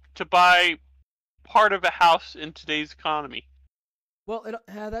to buy part of a house in today's economy. Well,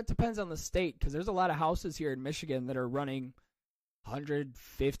 that depends on the state, because there's a lot of houses here in Michigan that are running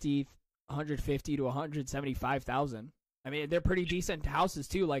 150 to 175,000. I mean, they're pretty decent houses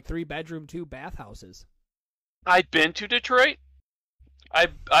too, like 3-bedroom, 2-bath houses. I've been to Detroit.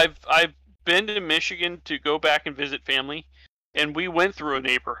 I've been to Michigan to go back and visit family, and we went through a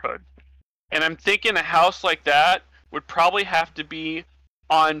neighborhood. And I'm thinking a house like that would probably have to be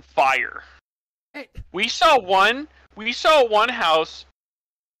on fire. Hey. We saw one house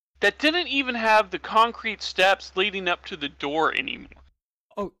that didn't even have the concrete steps leading up to the door anymore.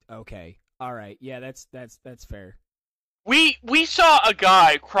 Oh, okay. All right. Yeah, that's fair. We saw a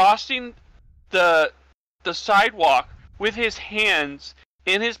guy crossing the sidewalk with his hands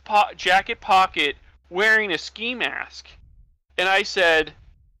in his jacket pocket wearing a ski mask. And I said,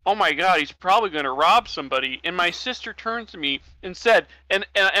 "Oh my God, he's probably going to rob somebody." And my sister turned to me and said, and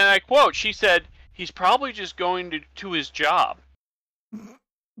I quote, she said, "He's probably just going to his job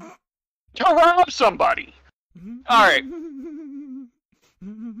to rob somebody." All right.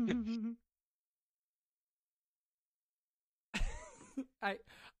 I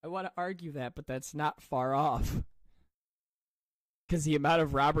want to argue that, but that's not far off. Because the amount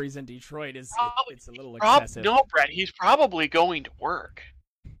of robberies in Detroit it's a little excessive. No, Brett, he's probably going to work.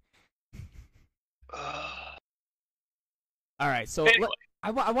 All right, so anyway. I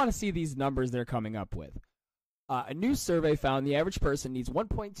want to see these numbers they're coming up with. A new survey found the average person needs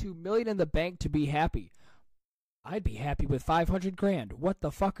 $1.2 million in the bank to be happy. I'd be happy with $500,000. What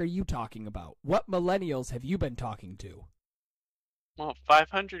the fuck are you talking about? What millennials have you been talking to? Well,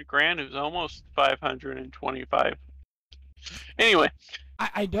 $500,000 is almost 525. Anyway,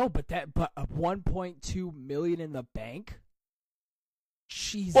 I know, but $1.2 million in the bank.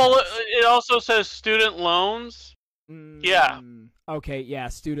 Jesus. Well, it also says student loans. Yeah. Okay, yeah,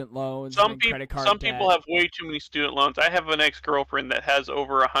 student loans, Some and credit card some debt. people have way too many student loans. I have an ex-girlfriend that has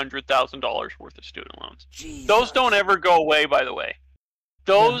over $100,000 worth of student loans. Jesus. Those don't ever go away, by the way.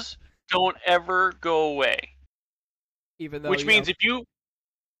 Those don't ever go away. Even though, Which means if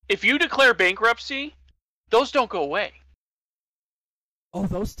you declare bankruptcy, those don't go away. Oh,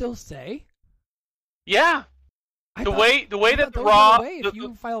 those still stay? Yeah. The way that the those law went away if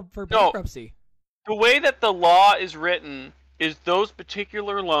you filed for bankruptcy. The way that the law is written is those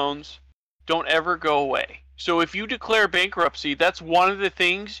particular loans don't ever go away. So if you declare bankruptcy, that's one of the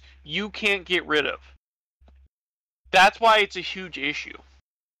things you can't get rid of. That's why it's a huge issue.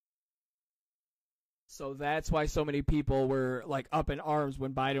 So that's why so many people were like up in arms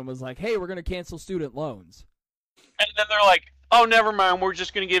when Biden was like, "Hey, we're going to cancel student loans." And then they're like, "Oh, never mind. We're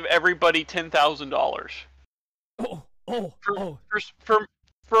just going to give everybody $10,000."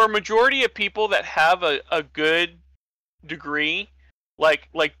 For a majority of people that have a good degree,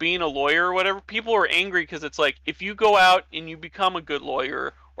 like being a lawyer or whatever, people are angry because it's like, if you go out and you become a good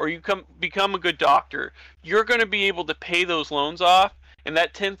lawyer or you become a good doctor, you're going to be able to pay those loans off, and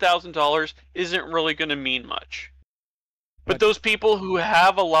that $10,000 isn't really going to mean much. But those people who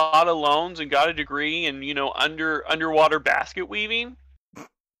have a lot of loans and got a degree and, you know, underwater basket weaving,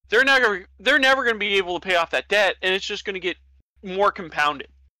 they're never going to be able to pay off that debt, and it's just going to get more compounded.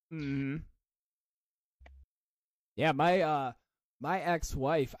 Mm-hmm. Yeah, my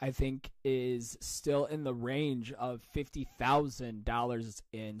ex-wife, I think, is still in the range of $50,000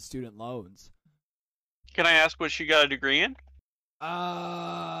 in student loans. Can I ask what she got a degree in?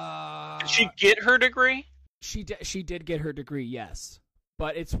 Did she get her degree? She did get her degree, yes,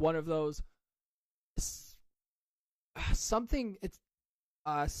 but it's one of those something. It's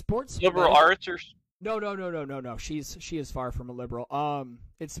sports liberal arts or no. She is far from a liberal.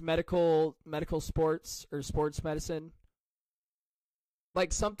 It's medical sports or sports medicine,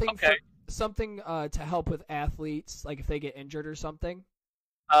 like something to help with athletes, like if they get injured or something.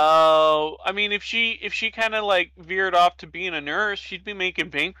 Oh, I mean, if she kind of like veered off to being a nurse, she'd be making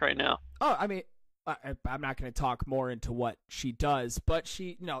bank right now. Oh, I mean, I'm not going to talk more into what she does, but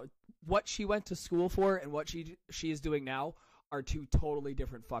what she went to school for and what she is doing now are two totally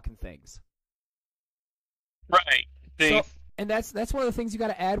different fucking things. Right. So, and that's one of the things you got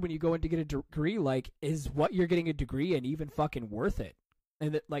to add when you go in to get a degree. Like, is what you're getting a degree in even fucking worth it?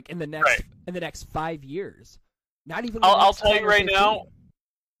 And in the next 5 years, not even. I'll tell you right now.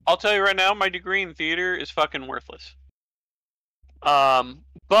 I'll tell you right now, my degree in theater is fucking worthless.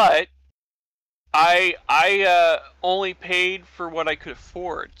 But I only paid for what I could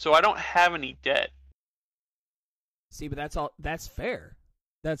afford, so I don't have any debt. See, but that's fair.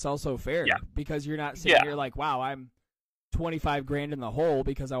 That's also fair, yeah. Because you're not sitting here like, wow, I'm $25,000 in the hole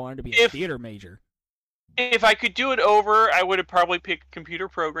because I wanted to be a theater major. If I could do it over, I would have probably picked computer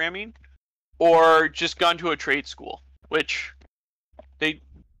programming or just gone to a trade school, which the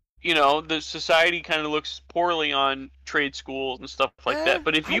society kind of looks poorly on trade schools and stuff like that.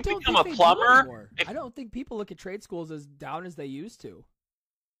 But if you become a plumber, I don't think people look at trade schools as down as they used to.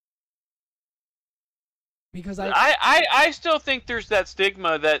 Because I still think there's that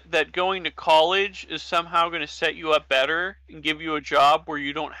stigma that going to college is somehow going to set you up better and give you a job where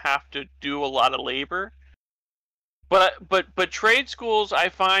you don't have to do a lot of labor. But trade schools, I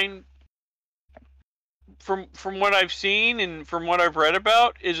find, from what I've seen and from what I've read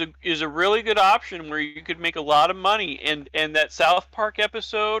about, is a really good option where you could make a lot of money. And that South Park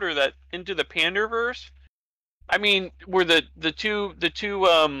episode or that Into the Panderverse, I mean, where the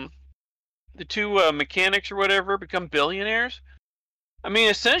two mechanics or whatever become billionaires. I mean,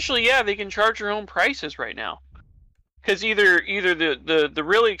 essentially, yeah, they can charge their own prices right now, because either the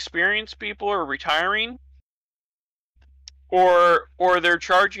really experienced people are retiring, or they're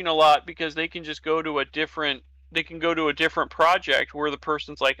charging a lot because they can just go to a different project where the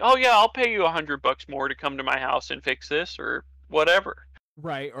person's like, oh yeah, I'll pay you $100 more to come to my house and fix this or whatever.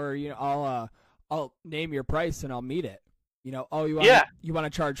 Right, or I'll name your price and I'll meet it. You want to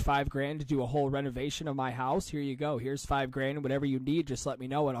charge $5,000 to do a whole renovation of my house? Here you go. Here's $5,000. Whatever you need, just let me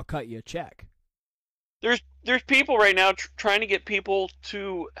know and I'll cut you a check. There's people right now trying to get people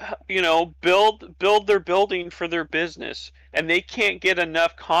to build their building for their business, and they can't get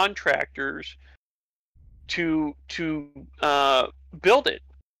enough contractors to build it.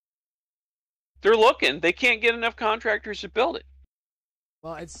 They're looking. They can't get enough contractors to build it.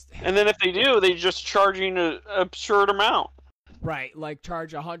 Well, and then if they do, they're just charging an absurd amount. Right, like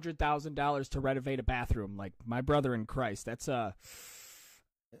charge $100,000 to renovate a bathroom. Like, my brother in Christ, that's a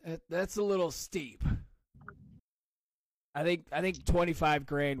little steep. I think 25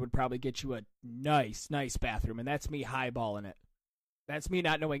 grand would probably get you a nice bathroom, and that's me highballing it. That's me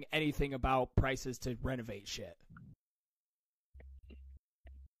not knowing anything about prices to renovate shit.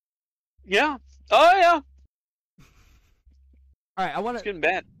 Yeah. Oh yeah. All right, I want It's to. getting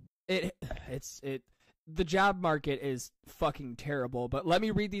bad. The job market is fucking terrible. But let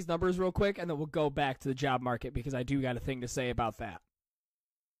me read these numbers real quick, and then we'll go back to the job market because I do got a thing to say about that.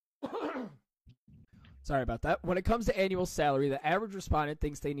 Sorry about that. When it comes to annual salary, the average respondent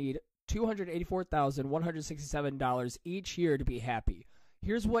thinks they need $284,167 each year to be happy.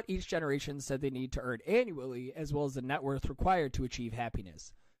 Here's what each generation said they need to earn annually, as well as the net worth required to achieve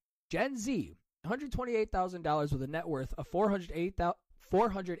happiness. Gen Z, $128,000 with a net worth of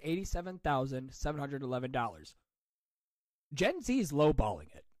 $487,711. Gen Z is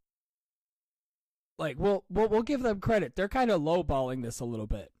lowballing it. Like, we'll give them credit. They're kind of lowballing this a little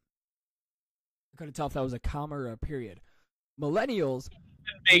bit. I couldn't tell if that was a comma or a period. Millennials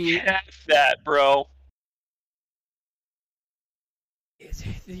Make half that, bro.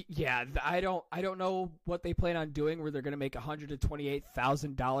 Yeah, I don't know what they plan on doing where they're going to make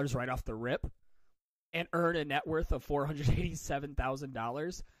 $128,000 right off the rip and earn a net worth of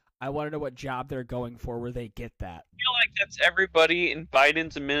 $487,000. I want to know what job they're going for where they get that. I feel like that's everybody in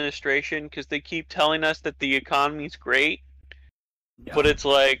Biden's administration because they keep telling us that the economy's great, but it's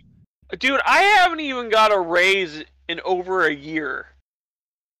like, dude, I haven't even got a raise in over a year.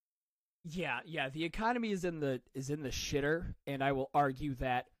 Yeah, the economy is in the shitter, and I will argue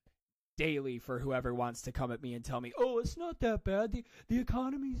that daily for whoever wants to come at me and tell me, "Oh, it's not that bad. The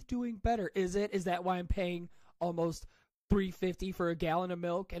economy's doing better." Is it? Is that why I'm paying almost $3.50 for a gallon of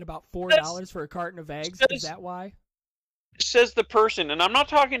milk and about $4 for a carton of eggs? Is that why? Says the person, and I'm not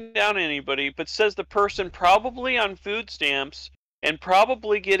talking down to anybody, but says the person probably on food stamps and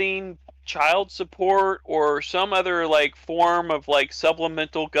probably getting child support or some other like form of like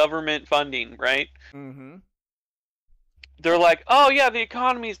supplemental government funding, right? Mm-hmm. They're like, oh yeah, the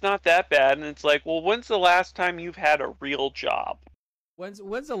economy's not that bad, and it's like, well, when's the last time you've had a real job? When's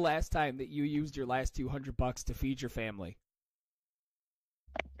the last time that you used your last $200 to feed your family?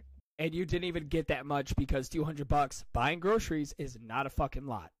 And you didn't even get that much because $200 buying groceries is not a fucking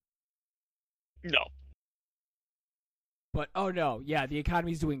lot. No. But, oh no, yeah, the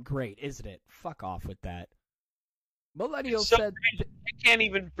economy's doing great, isn't it? Fuck off with that. Millennials said... I can't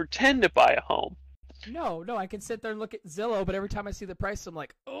even pretend to buy a home. No, I can sit there and look at Zillow, but every time I see the price, I'm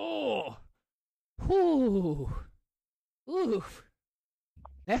like, oh, ooh, oof.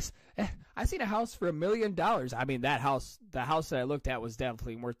 I seen a house for $1 million. I mean, the house that I looked at was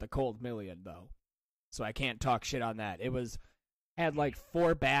definitely worth the cold million, though. So I can't talk shit on that. Had like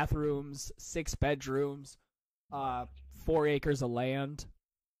 4 bathrooms, 6 bedrooms, 4 acres of land.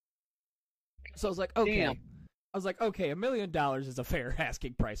 So I was like, okay. Damn. I was like, okay, $1 million is a fair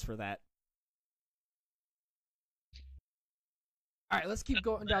asking price for that. All right, let's keep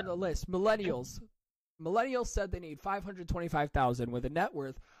going down the list. Millennials said they need $525,000 with a net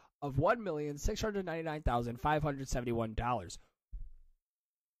worth of $1,699,571.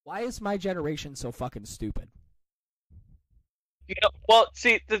 Why is my generation so fucking stupid? Well,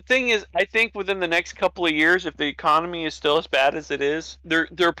 see, the thing is, I think within the next couple of years, if the economy is still as bad as it is,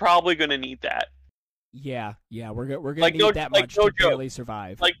 they're probably going to need that. Yeah, we're gonna need that much to barely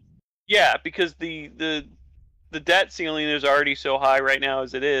survive. Like, yeah, because the debt ceiling is already so high right now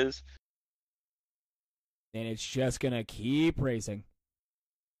as it is. And it's just going to keep raising.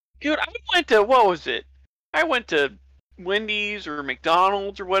 Dude, I went to, what was it? I went to Wendy's or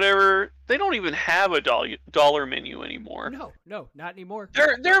McDonald's or whatever. They don't even have a dollar menu anymore. No, not anymore.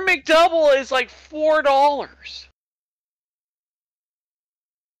 Their McDouble is like $4.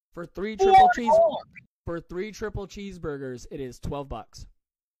 For 3 triple cheeseburgers, it is $12.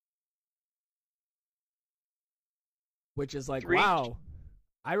 Which is like, wow.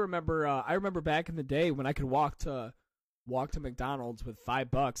 I remember back in the day when I could walk to McDonald's with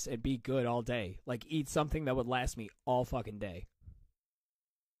 $5 and be good all day. Like, eat something that would last me all fucking day.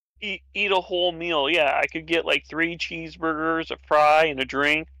 Eat a whole meal. Yeah, I could get like 3 cheeseburgers, a fry, and a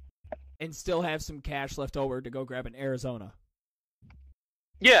drink. And still have some cash left over to go grab an Arizona.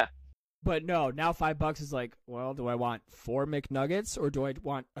 Yeah. But no, now $5 is like, well, do I want 4 McNuggets or do I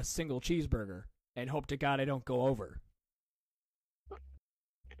want a single cheeseburger? And hope to God I don't go over.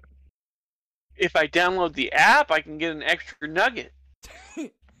 If I download the app, I can get an extra nugget.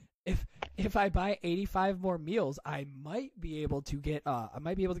 If I buy 85 more meals, I might be able to get a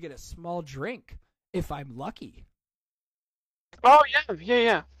small drink if I'm lucky. Oh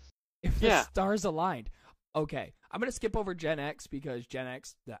yeah. If the stars aligned. Okay, I'm gonna skip over Gen X because Gen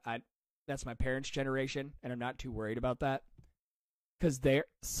X, That's my parents' generation, and I'm not too worried about that. Because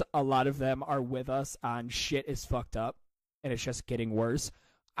a lot of them are with us on shit is fucked up, and it's just getting worse.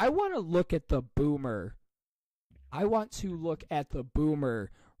 I want to look at the boomer. I want to look at the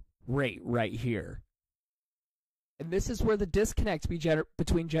boomer rate right here. And this is where the disconnect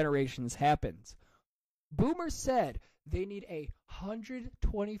between generations happens. Boomers said they need a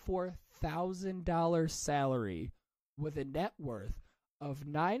 $124,000 salary with a net worth of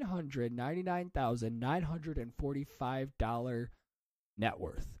 $999,945 net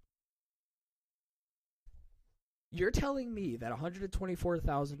worth. You're telling me that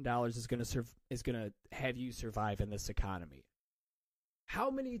 $124,000 is gonna have you survive in this economy? How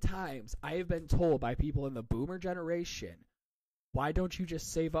many times I have been told by people in the boomer generation, why don't you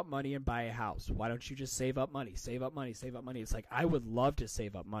just save up money and buy a house? Why don't you just save up money, save up money, save up money? It's like, I would love to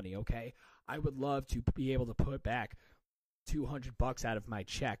save up money, okay? I would love to be able to put back $200 out of my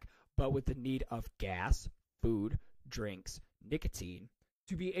check, but with the need of gas, food, drinks, nicotine,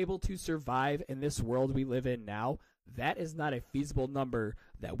 to be able to survive in this world we live in now, that is not a feasible number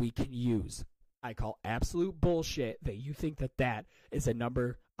that we can use. I call absolute bullshit that you think that is a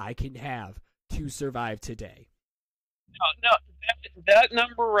number I can have to survive today. No, that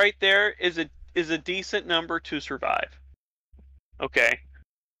number right there is a decent number to survive. Okay,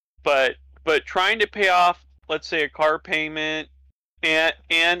 but trying to pay off, let's say, a car payment and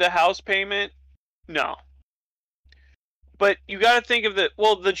a house payment, no. But you got to think of a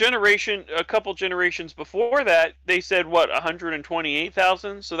couple generations before that, they said, what,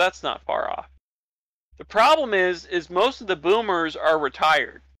 128,000? So that's not far off. The problem is most of the boomers are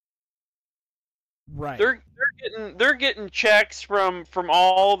retired. Right. They're getting checks from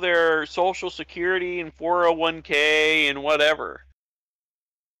all their Social Security and 401k and whatever.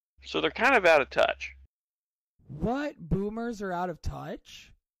 So they're kind of out of touch. What? Boomers are out of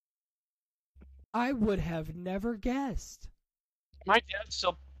touch? I would have never guessed. My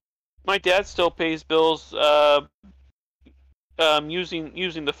dad still pays bills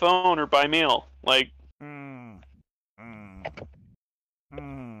using the phone or by mail. Like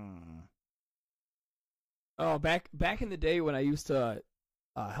Oh, back in the day when I used to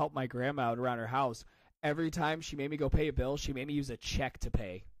help my grandma out around her house, every time she made me go pay a bill, she made me use a check to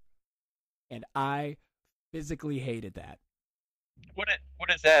pay. And I physically hated that. What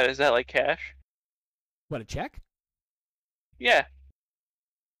is that? Is that like cash? What, a check? Yeah.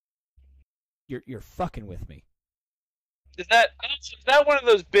 You're fucking with me. Is that one of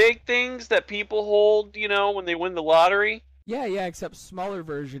those big things that people hold, when they win the lottery? Yeah, except smaller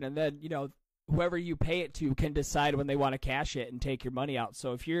version, and then, whoever you pay it to can decide when they want to cash it and take your money out.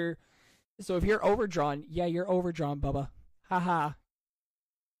 So if you're overdrawn, yeah, you're overdrawn, Bubba. Haha.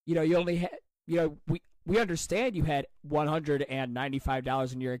 You only had, we understand you had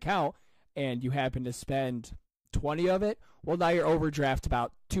 $195 in your account and you happen to spend 20 of it. Well, now you're overdraft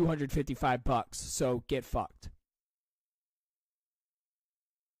about $255. So get fucked.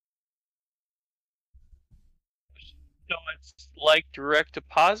 So it's like direct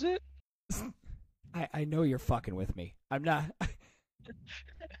deposit? I know you're fucking with me. I'm not.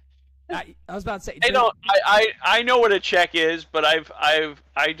 I was about to say. I know what a check is, but I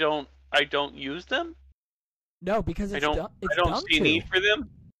don't use them. No, because I don't see a need for them.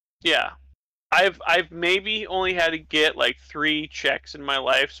 Yeah, I've maybe only had to get like 3 checks in my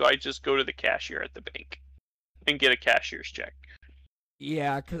life, so I just go to the cashier at the bank and get a cashier's check.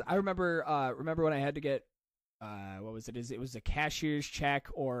 Yeah, because I remember when I had to get what was it? It was a cashier's check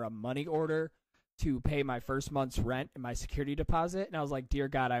or a money order to pay my first month's rent and my security deposit, and I was like, dear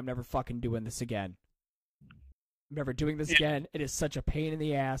God, I'm never fucking doing this again. I'm never doing this again. It is such a pain in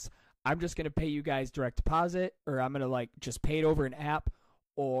the ass. I'm just gonna pay you guys direct deposit, or I'm gonna just pay it over an app,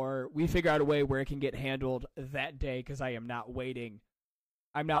 or we figure out a way where it can get handled that day because I am not waiting.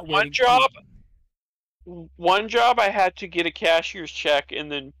 I'm not waiting. One job I had to get a cashier's check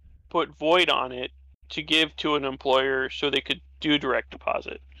and then put void on it to give to an employer so they could do direct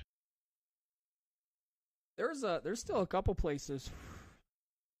deposit. There's still a couple places.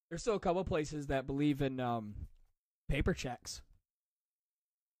 There's still a couple places that believe in paper checks,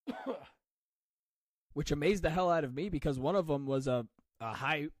 which amazed the hell out of me because one of them was a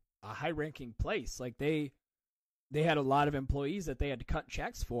high ranking place. Like they had a lot of employees that they had to cut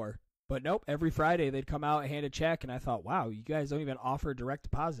checks for. But nope, every Friday they'd come out and hand a check, and I thought, wow, you guys don't even offer direct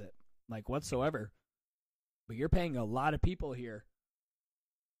deposit, whatsoever. But you're paying a lot of people here.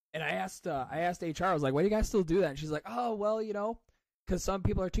 And I asked HR, I was like, why do you guys still do that? And she's like, oh, well, because some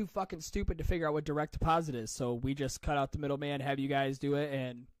people are too fucking stupid to figure out what direct deposit is. So we just cut out the middleman, have you guys do it.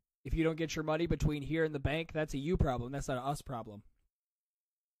 And if you don't get your money between here and the bank, that's a you problem. That's not an us problem.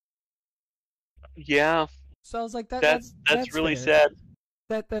 Yeah, So I was like, that's really fair.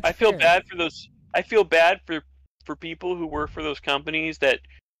 sad. That's I feel fair. bad for those. I feel bad for people who work for those companies that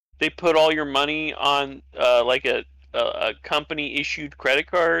they put all your money on like a company issued credit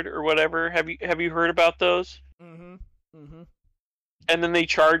card or whatever. Have you heard about those? Mm-hmm. Mm-hmm. And then they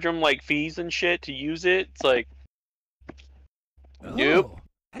charge them like fees and shit to use it. It's like, nope. Oh,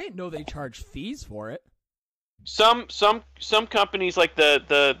 I didn't know they charged fees for it. Some companies like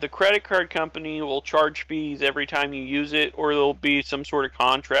the credit card company will charge fees every time you use it, or there'll be some sort of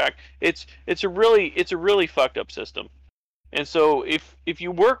contract. It's a really fucked up system. And so if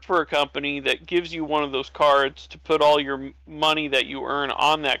you work for a company that gives you one of those cards to put all your money that you earn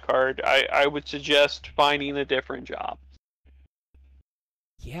on that card, I would suggest finding a different job.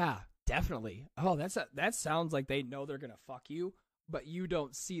 Yeah, definitely. Oh, that sounds like they know they're gonna fuck you, but you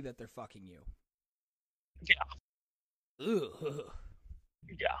don't see that they're fucking you. Yeah. Ugh.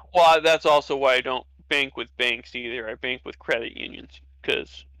 Yeah. Well, that's also why I don't bank with banks either. I bank with credit unions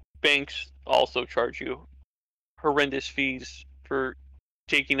because banks also charge you horrendous fees for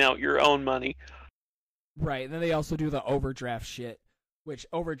taking out your own money. Right, and then they also do the overdraft shit, which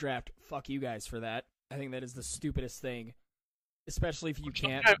overdraft, fuck you guys for that. I think that is the stupidest thing, especially if you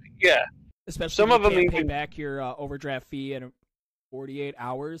can't. Yeah. Especially Some if of you them can't pay even back your overdraft fee in 48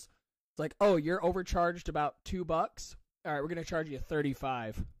 hours. It's like, oh, you're overcharged about $2. All right, we're gonna charge you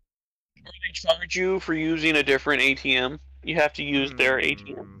 35. or they charge you for using a different ATM. You have to use their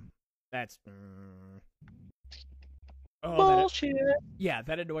ATM. That's oh, Bullshit.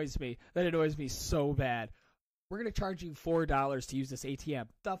 that annoys me. That annoys me so bad. We're gonna charge you $4 to use this ATM.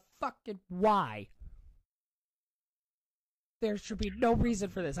 The fucking why? There should be no reason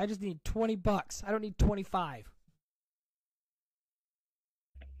for this. I just need $20. I don't need 25.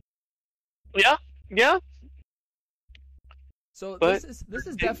 Yeah. Yeah. So But this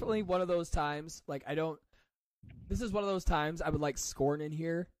is definitely one of those times. Like this is one of those times I would like Scorn in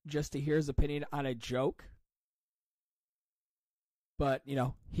here just to hear his opinion on a joke. But you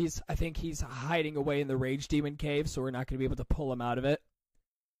know, I think he's hiding away in the Rage Demon cave, so we're not going to be able to pull him out of it.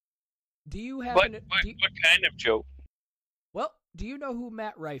 Do you have? what kind of joke? Well, do you know who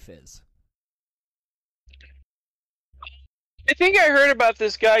Matt Rife is? I think I heard about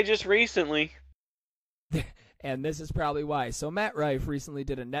this guy just recently. And this is probably why. So Matt Rife recently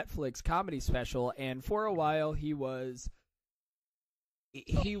did a Netflix comedy special, and for a while he's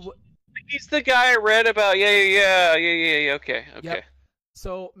the guy I read about. Yeah. Okay. Yep.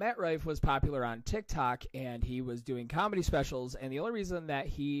 So Matt Rife was popular on TikTok, and he was doing comedy specials, and the only reason that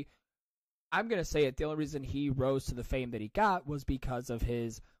I'm gonna say it, the only reason he rose to the fame that he got was because of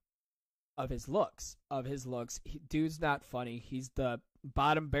his looks. Dude's not funny. He's the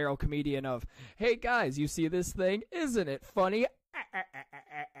bottom barrel comedian of, hey guys, you see this thing? Isn't it funny?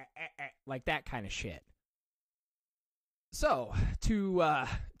 Like that kind of shit. So to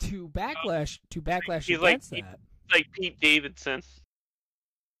backlash He's against like that. like Pete Davidson.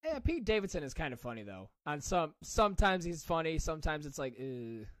 Yeah, Pete Davidson is kind of funny though. On sometimes he's funny, sometimes it's like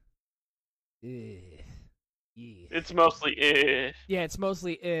yeah. It's mostly Yeah, it's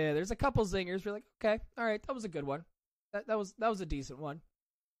mostly there's a couple zingers. We're like, okay, all right, that was a good one. That was a decent one.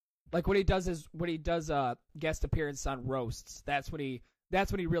 Like when he does guest appearance on roasts. That's when he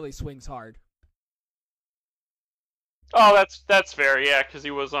really swings hard. Oh, that's fair. Yeah, because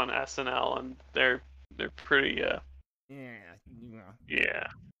he was on SNL, and they're pretty. Yeah.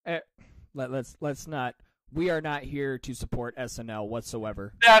 Let's not. We are not here to support SNL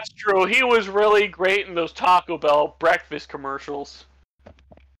whatsoever. That's true. He was really great in those Taco Bell breakfast commercials.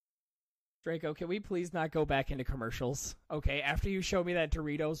 Draco, can we please not go back into commercials? Okay, after you show me that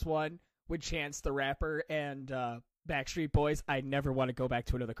Doritos one with Chance the Rapper and Backstreet Boys, I never want to go back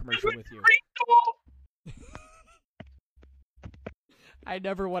to another commercial with you. I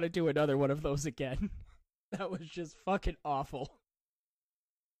never want to do another one of those again. That was just fucking awful.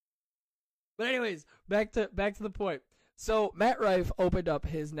 But anyways, back to the point. So Matt Rife opened up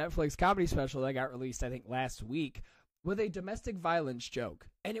his Netflix comedy special that got released, I think, last week with a domestic violence joke.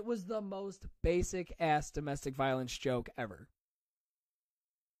 And it was the most basic-ass domestic violence joke ever.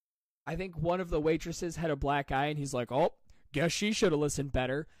 I think one of the waitresses had a black eye, and he's like, oh, guess she should have listened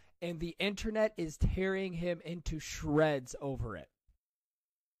better. And the internet is tearing him into shreds over it.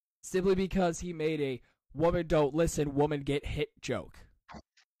 Simply because he made a woman don't listen, woman get hit joke.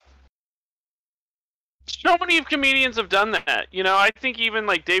 So many comedians have done that. You know, I think even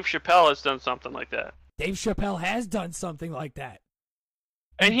like Dave Chappelle has done something like that. Dave Chappelle has done something like that.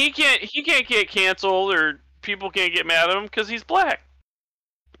 And he can't get canceled, or people can't get mad at him because he's black.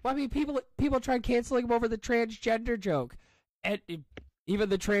 Well, I mean, people tried canceling him over the transgender joke, and Even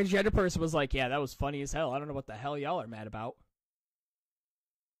the transgender person was like, yeah, that was funny as hell. I don't know what the hell y'all are mad about.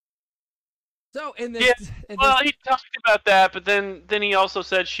 So in this, he talked about that, but then he also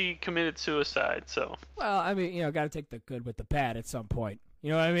said she committed suicide. So well, I mean, got to take the good with the bad at some point.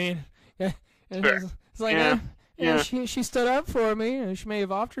 You know what I mean? Yeah, it's like, she stood up for me, and she may have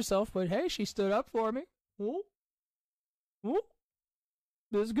offed herself, but hey, she stood up for me. Ooh.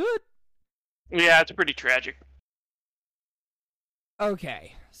 This is good. Yeah, it's pretty tragic.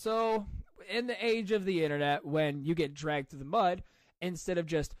 Okay, so in the age of the internet, when you get dragged through the mud, instead of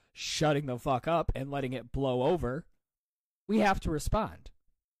just shutting the fuck up and letting it blow over, we have to respond.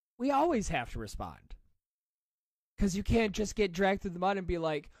 We always have to respond. Because you can't just get dragged through the mud and be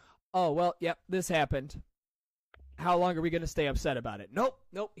like, oh, well, yep, this happened. How long are we going to stay upset about it? Nope.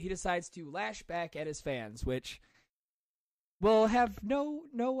 He decides to lash back at his fans, which will have no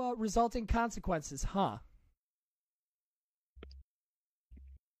resulting consequences, huh?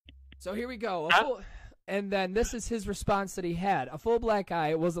 So here we go. And then this is his response that he had. A full black eye.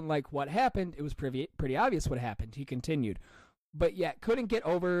 It wasn't like what happened. It was pretty obvious what happened. He continued. But yet couldn't get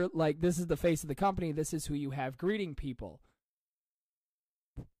over, like, this is the face of the company. This is who you have greeting people.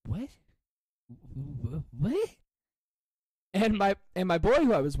 What? And my boy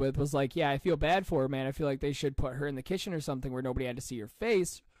who I was with was like, yeah, I feel bad for her, man. I feel like they should put her in the kitchen or something where nobody had to see her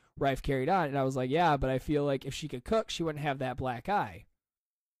face. Rife carried on. And I was like, yeah, but I feel like if she could cook, she wouldn't have that black eye.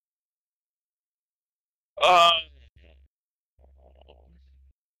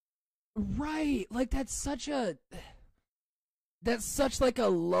 Right, like that's such like a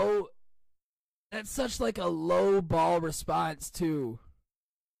low ball response to,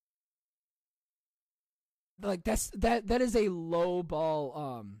 like, that is a low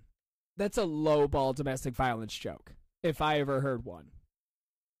ball that's a low ball domestic violence joke if I ever heard one.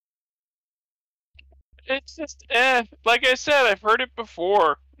 It's just like I said, I've heard it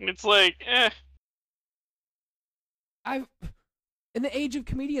before. It's like in the age of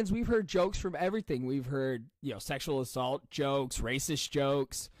comedians, we've heard jokes from everything. We've heard, sexual assault jokes, racist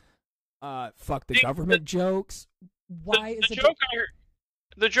jokes, fuck the government jokes. Why is it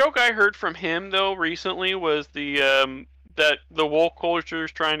the joke I heard from him though recently was that the woke culture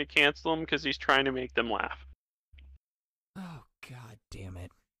is trying to cancel him because he's trying to make them laugh. Oh, god damn it.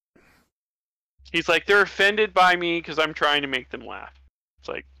 He's like, they're offended by me because I'm trying to make them laugh. It's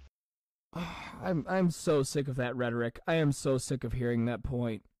like, I'm so sick of that rhetoric. I am so sick of hearing that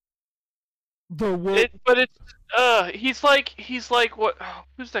point. He's like what?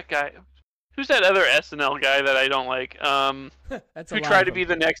 Who's that guy? Who's that other SNL guy that I don't like? That's who tried to be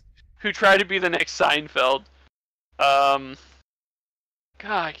the next Seinfeld? God,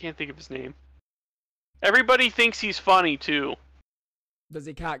 I can't think of his name. Everybody thinks he's funny too. Does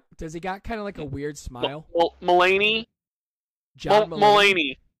he got kind of like a weird smile? Mulaney. John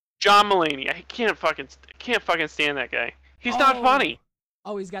Mulaney. John Mulaney. I can't fucking stand that guy. He's not funny.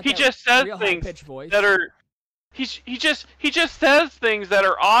 Oh, he just says real things high-pitched voice. that are. He just says things that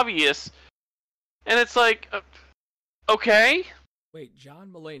are obvious, and it's like, okay. Wait,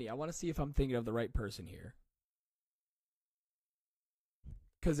 John Mulaney. I want to see if I'm thinking of the right person here.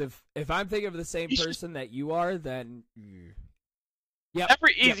 Because if I'm thinking of the same person that you are, then. Yep.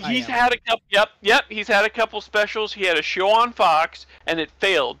 He's had a couple. Yep. He's had a couple specials. He had a show on Fox, and it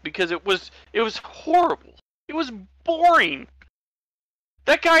failed because it was horrible. It was boring.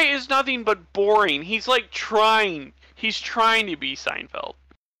 That guy is nothing but boring. He's like trying. He's trying to be Seinfeld.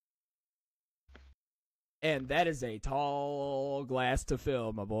 And that is a tall glass to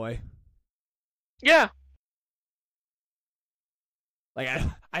fill, my boy. Yeah. Like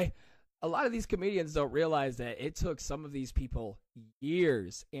a lot of these comedians don't realize that it took some of these people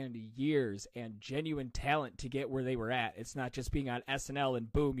years and years and genuine talent to get where they were at. It's not just being on SNL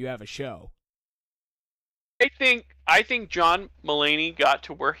and boom, you have a show. I think John Mulaney got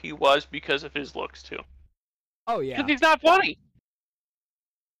to where he was because of his looks too. Oh yeah. Because he's not funny.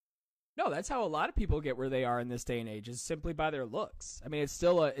 No, that's how a lot of people get where they are in this day and age, is simply by their looks. I mean, it's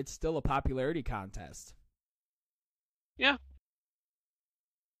still a popularity contest. Yeah.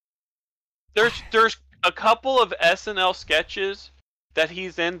 There's a couple of SNL sketches that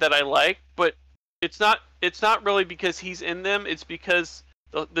he's in that I like, but it's not really because he's in them. It's because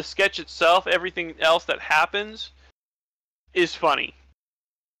the sketch itself, everything else that happens, is funny.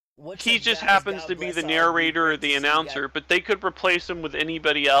 He just happens to be the narrator or the announcer, but they could replace him with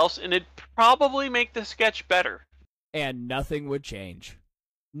anybody else, and it'd probably make the sketch better. And nothing would change.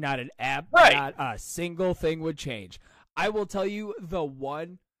 Not a single thing would change. I will tell you the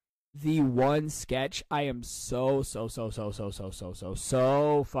one sketch I am so fucking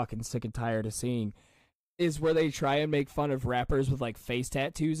sick and tired of seeing is where they try and make fun of rappers with like face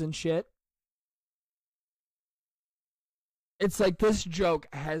tattoos and shit. It's like, this joke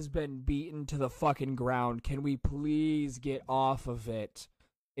has been beaten to the fucking ground. Can we please get off of it?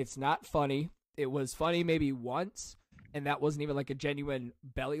 It's not funny. It was funny maybe once, and that wasn't even like a genuine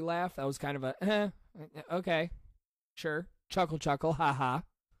belly laugh. That was kind of a, okay, sure, chuckle, haha.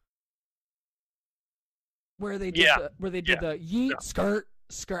 Where they did the yeet skirt.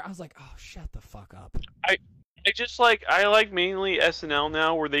 I was like, oh, shut the fuck up. I like mainly SNL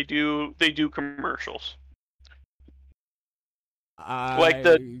now, where they do commercials. Like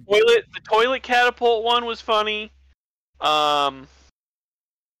the toilet catapult one was funny. The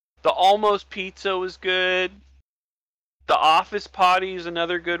almost pizza was good. The office potty is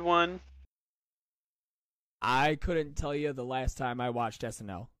another good one. I couldn't tell you the last time I watched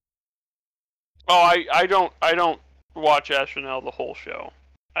SNL. Oh, I don't watch SNL the whole show.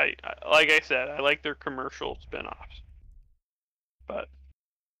 I like I said, I like their commercial spin-offs. But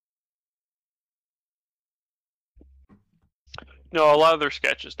no, a lot of their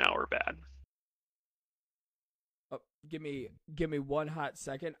sketches now are bad. Oh, give me 1 hot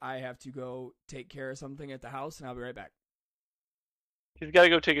second. I have to go take care of something at the house, and I'll be right back. You've got to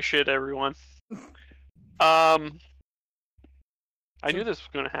go take a shit, everyone. I knew this was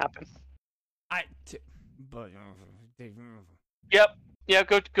going to happen. Yep. Yeah,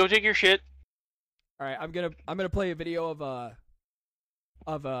 go take your shit. All right, I'm gonna play a video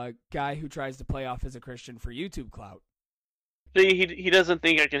of a guy who tries to play off as a Christian for YouTube clout. See, he doesn't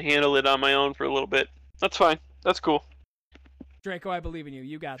think I can handle it on my own for a little bit. That's fine. That's cool. Draco, I believe in you.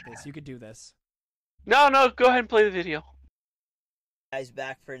 You got this. You could do this. No, go ahead and play the video. Guys,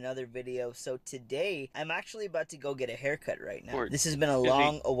 back for another video. So today, I'm actually about to go get a haircut right now. Or this has been a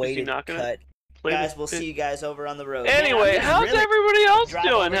long-awaited cut. Guys, we'll see you guys over on the road. Anyway, how's everybody else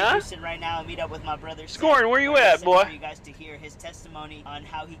doing, huh? Houston right now and meet up with my brother. Scorn, where you at, boy? For you guys to hear his testimony on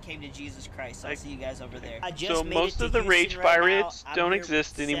how he came to Jesus Christ. I'll see you guys over there. So most of the Rage Pirates don't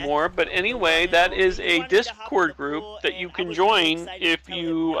exist anymore, but anyway, that is a Discord group that you can join if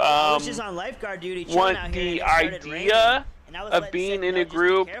you want the idea of being in a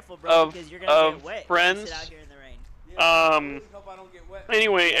group of friends.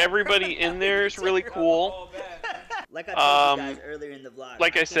 Anyway, everybody in there is really cool. Like I told you guys earlier in the vlog,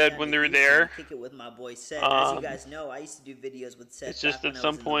 like I said when they were there, kick it with my boy Seth. As you guys know, I used to do videos with Seth. It's just at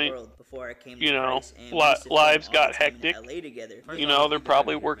some point, before I came you know, lives got hectic. You know, they're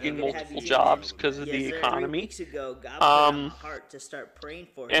probably working multiple jobs because of the economy.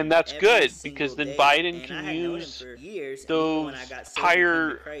 And that's good because then Biden can use those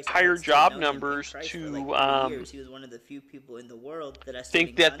higher job numbers to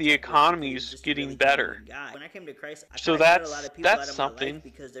think that the economy is getting better. When I came to Christ, so that's something.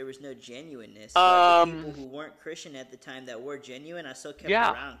 Because there was no genuineness. But the people who weren't Christian at the time that were genuine, I still kept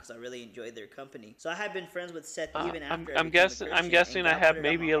around because I really enjoyed their company. So I have been friends with Seth even after. I'm guessing I have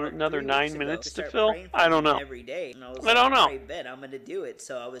maybe another 9 minutes to fill. I don't know. Every day, and I was I bet I'm gonna do it.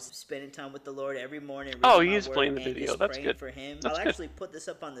 So I was spending time with the Lord every morning. Oh, he's playing the video. That's good. For him. I'll actually put this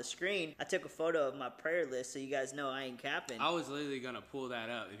up on the screen. I took a photo of my prayer list so you guys know I ain't capping. I was literally gonna pull that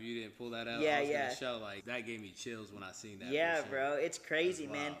up. If you didn't pull that up, yeah, I was gonna show like that gave me chills when I seen that. Yeah, bro, it's crazy,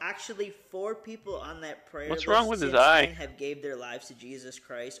 man. Actually, 4 people on that prayer list. What's wrong with his eye? Have gave their lives to Jesus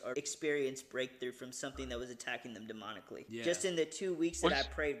Christ or experienced breakthrough from something that was attacking them demonically. Yeah. Just in the 2 weeks that I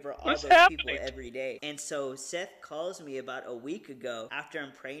prayed for all those people every day. And so Seth calls me about a week ago after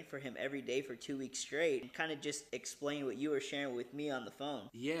I'm praying for him every day for 2 weeks straight and kind of just explain what you were sharing with me on the phone.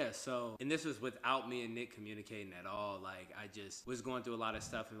 Yeah, so, and this was without me and Nick communicating at all. Like, I just was going through a lot of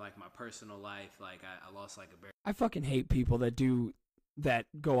stuff in like my personal life. Like, I lost like a bear. I fucking hate people that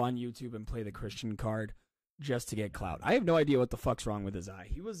go on YouTube and play the Christian card just to get clout. I have no idea what the fuck's wrong with his eye.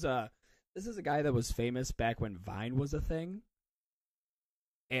 He was this is a guy that was famous back when Vine was a thing.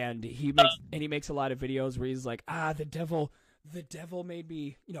 And he makes a lot of videos where he's like, the devil made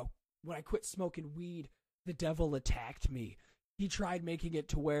me, when I quit smoking weed, the devil attacked me. He tried making it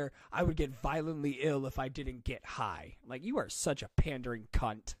to where I would get violently ill if I didn't get high. Like, you are such a pandering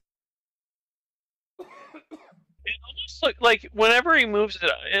cunt. It almost like whenever he moves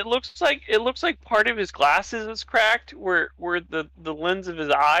it looks like part of his glasses is cracked where the lens of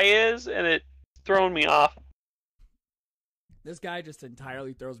his eye is, and it's throwing me off. This guy just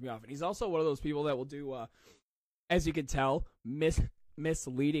entirely throws me off, and he's also one of those people that will do, as you can tell,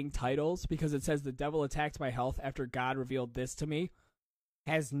 misleading titles because it says the devil attacked my health after God revealed this to me.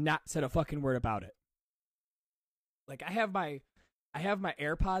 Has not said a fucking word about it. Like, I have my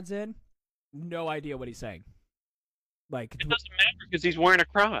AirPods in, no idea what he's saying. Like, it doesn't matter because he's wearing a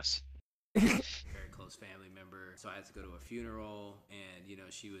cross. Very close close family member, so I had to go to a funeral,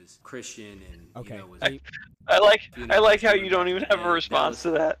 and she was Christian, and okay. Was I like how you don't even have a response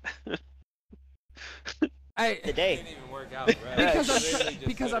to that. Today didn't even work out, right?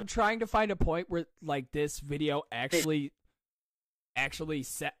 because I'm trying to find a point where like this video actually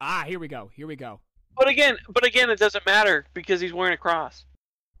set. Here we go. But again, it doesn't matter because he's wearing a cross.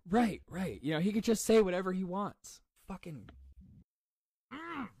 Right. He could just say whatever he wants. Fucking.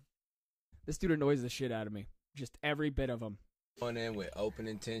 This dude annoys the shit out of me. Just every bit of him. Going in with open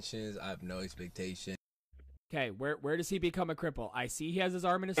intentions, I have no expectation. Okay, where does he become a cripple? I see he has his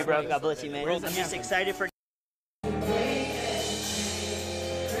arm in his Hey, bro, God bless you, man. I'm just excited for.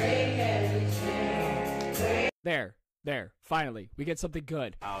 There. Finally, we get something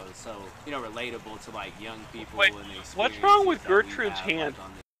good. Oh, so relatable to like young people. Wait, and the what's wrong with experiences that we Gertrude's have, hand? like,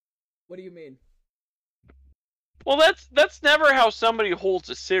 on this. What do you mean? Well, that's never how somebody holds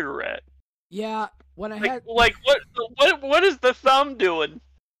a cigarette. Yeah, when I Like, had what is the thumb doing?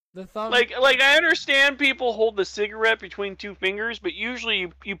 the thumb. Like I understand people hold the cigarette between two fingers, but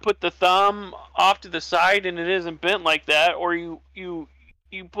usually you put the thumb off to the side and it isn't bent like that, or you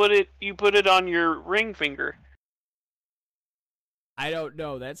put it on your ring finger. I don't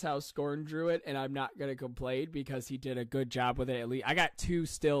know. That's how Scorn drew it, and I'm not gonna complain because he did a good job with it. At least I got 2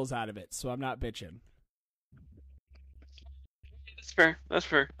 stills out of it, so I'm not bitching. That's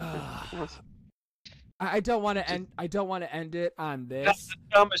fair. I don't want to end. I don't want to end it on this. The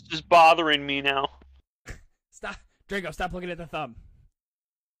thumb is just bothering me now. Stop, Draco. Stop looking at the thumb.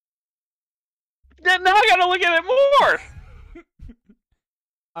 Now I gotta look at it more.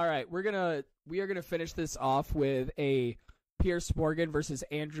 All right, we are gonna finish this off with a Piers Morgan versus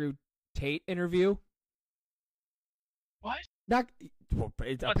Andrew Tate interview. What? Not.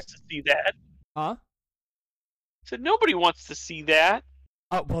 Wants to see that? Huh? So nobody wants to see that.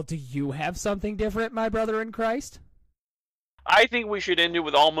 Well, do you have something different, my brother in Christ? I think we should end it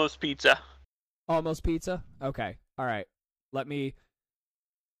with almost pizza. Almost pizza? Okay. All right. Let me.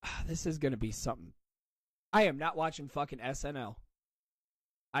 This is gonna be something. I am not watching fucking SNL.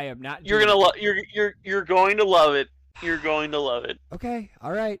 I am not. You're gonna love. You're going to love it. You're going to love it. Okay.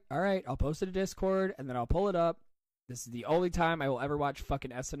 All right. I'll post it to Discord and then I'll pull it up. This is the only time I will ever watch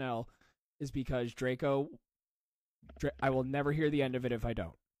fucking SNL, is because Draco. I will never hear the end of it if I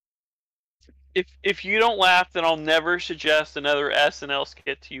don't. If you don't laugh, then I'll never suggest another SNL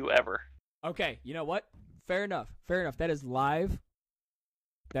skit to you ever. Okay, you know what? Fair enough. That is live.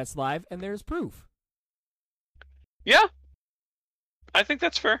 That's live, and there's proof. Yeah, I think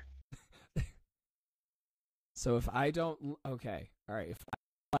that's fair. So if I don't... Okay, alright, if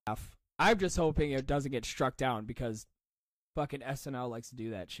I laugh... I'm just hoping it doesn't get struck down, because fucking SNL likes to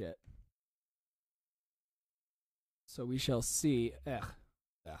do that shit. So we shall see. Ugh,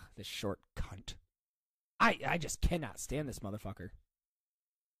 this short cunt. I just cannot stand this motherfucker.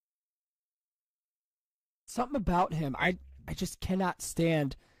 Something about him. I just cannot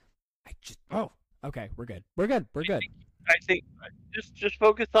stand. Oh, okay, we're good. I think just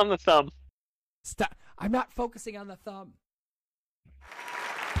focus on the thumb. Stop. I'm not focusing on the thumb.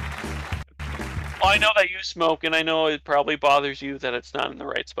 Well, I know that you smoke, and I know it probably bothers you that it's not in the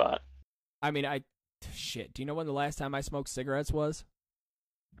right spot. I mean, shit. Do you know when the last time I smoked cigarettes was?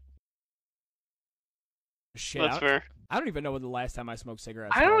 Shit, That's fair. I don't even know when the last time I smoked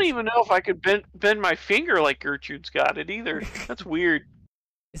cigarettes I don't was. even know if I could bend my finger like Gertrude's got it either. That's weird.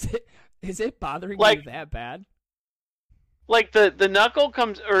 Is it bothering Like- you that bad? Like the knuckle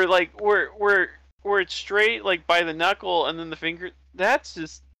comes, or like where it's straight, like by the knuckle, and then the finger. That's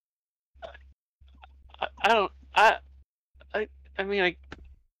just. I mean,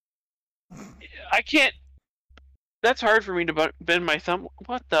 I can't. That's hard for me to bend my thumb.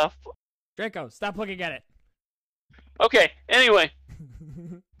 What the? Draco, stop looking at it. Okay. Anyway.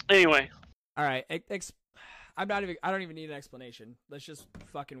 All right. I don't even need an explanation. Let's just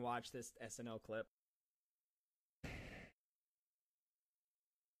fucking watch this SNL clip.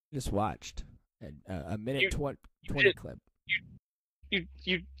 Just watched a minute 20 clip. You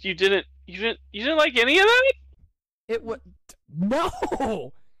didn't like any of that? It was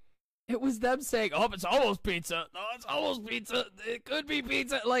no. It was them saying, "Oh, it's almost pizza. No, it's almost pizza. It could be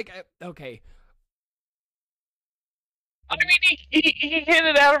pizza." Like, okay. I mean, he hit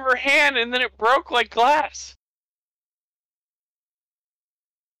it out of her hand, and then it broke like glass.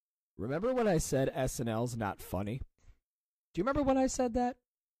 Remember when I said SNL's not funny? Do you remember when I said that?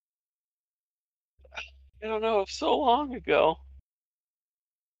 I don't know. It's so long ago.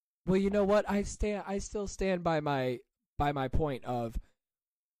 Well, you know what? I still stand by my point of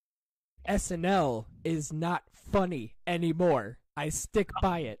SNL is not funny anymore. I stick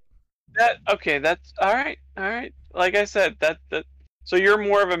by it. Okay, that's all right. All right. Like I said, that. So you're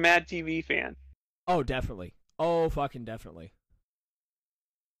more of a Mad TV fan. Oh, definitely. Oh, fucking definitely.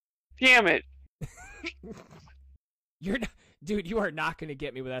 Damn it. You're not, dude, you are not going to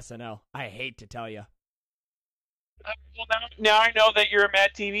get me with SNL. I hate to tell you. Well, now I know that you're a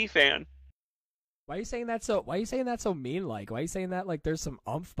Mad TV fan. Why are you saying that so mean like? Why are you saying that like there's some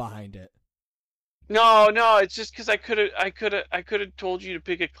oomph behind it? No, it's just because I could have told you to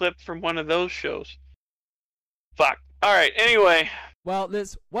pick a clip from one of those shows. Fuck. All right. Anyway. Well,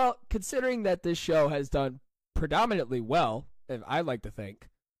 considering that this show has done predominantly well, I like to think,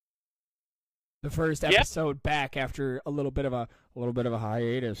 the first episode back after a little bit of a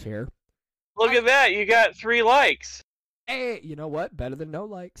hiatus here. Look at that! You got 3 likes. Hey, you know what? Better than no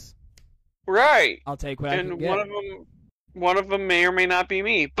likes. Right. I'll take what I can get. One of them may or may not be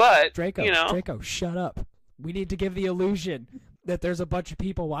me, but Draco, shut up. We need to give the illusion that there's a bunch of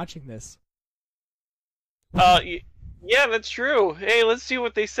people watching this. Yeah, that's true. Hey, let's see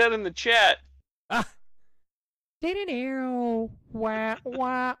what they said in the chat. Did an arrow. Wah,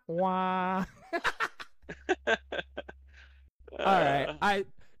 wah, wah. All right.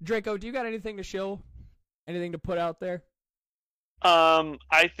 Draco, do you got anything to show? Anything to put out there?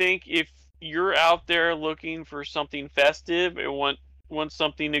 I think if you're out there looking for something festive and want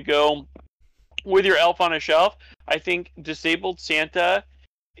something to go with your elf on a shelf, I think Disabled Santa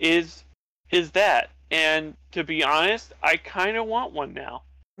is that. And to be honest, I kind of want one now.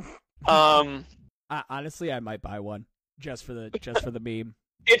 Honestly, I might buy one just for the meme.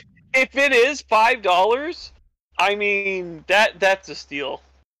 If it is $5, I mean that's a steal.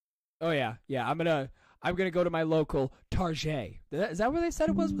 Oh yeah. I'm gonna go to my local Target. Is that where they said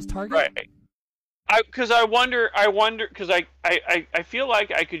it was? Was Target? Right. Because I wonder, because I feel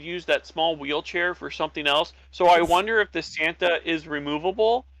like I could use that small wheelchair for something else. So I wonder if the Santa is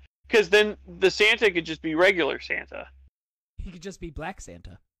removable. Because then the Santa could just be regular Santa. He could just be Black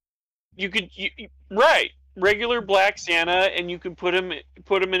Santa. You could, right, regular Black Santa, and you could put him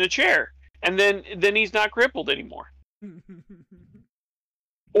in a chair, and then he's not crippled anymore.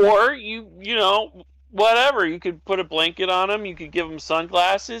 Or you know, whatever. You could put a blanket on him. You could give him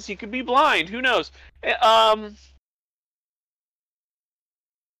sunglasses. He could be blind. Who knows? Yeah,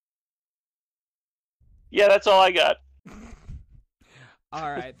 that's all I got. All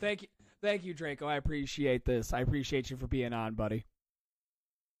right, thank you, Draco. I appreciate this. I appreciate you for being on, buddy.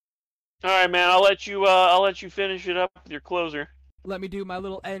 All right, man. I'll let you finish it up with your closer. Let me do my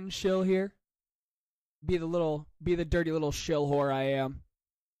little end shill here. Be the dirty little shill whore I am.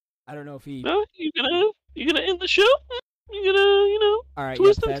 I don't know if he. No, you gonna end the show? You gonna All right.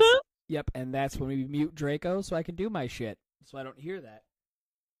 Twist him time? Yep, and that's when we mute Draco, so I can do my shit, so I don't hear that.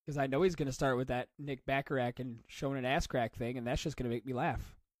 Because I know he's going to start with that Nick Bacharach and showing an ass crack thing, and that's just going to make me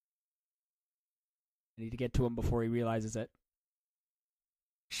laugh. I need to get to him before he realizes it.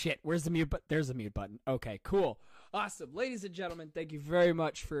 Shit, where's the mute button? There's the mute button. Okay, cool. Awesome. Ladies and gentlemen, thank you very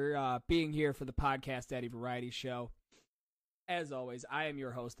much for being here for the Podcast Daddy Variety Show. As always, I am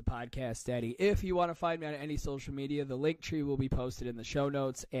your host, the Podcast Daddy. If you want to find me on any social media, the link tree will be posted in the show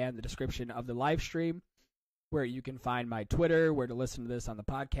notes and the description of the live stream, where you can find my Twitter, where to listen to this on the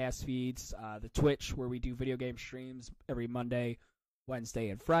podcast feeds, the Twitch, where we do video game streams every Monday, Wednesday,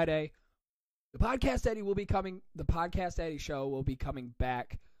 and Friday. The Podcast Daddy Show will be coming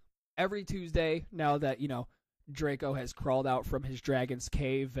back every Tuesday now that, Draco has crawled out from his dragon's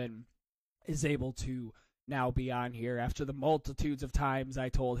cave and is able to now be on here after the multitudes of times I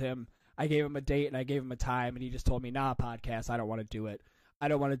gave him a date and I gave him a time, and he just told me, nah, podcast, I don't want to do it. I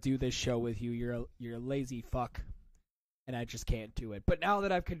don't want to do this show with you. You're a lazy fuck, and I just can't do it. But now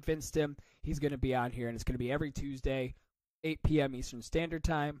that I've convinced him, he's going to be on here, and it's going to be every Tuesday, 8 p.m. Eastern Standard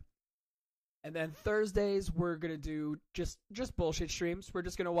Time. And then Thursdays, we're going to do just bullshit streams. We're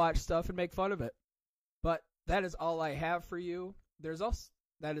just going to watch stuff and make fun of it. But that is all I have for you.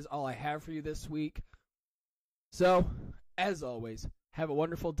 That is all I have for you this week. So, as always, have a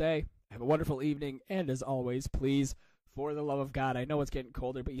wonderful day, have a wonderful evening, and as always, please, for the love of God, I know it's getting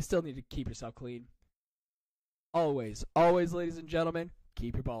colder, but you still need to keep yourself clean. Always, ladies and gentlemen,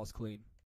 keep your balls clean.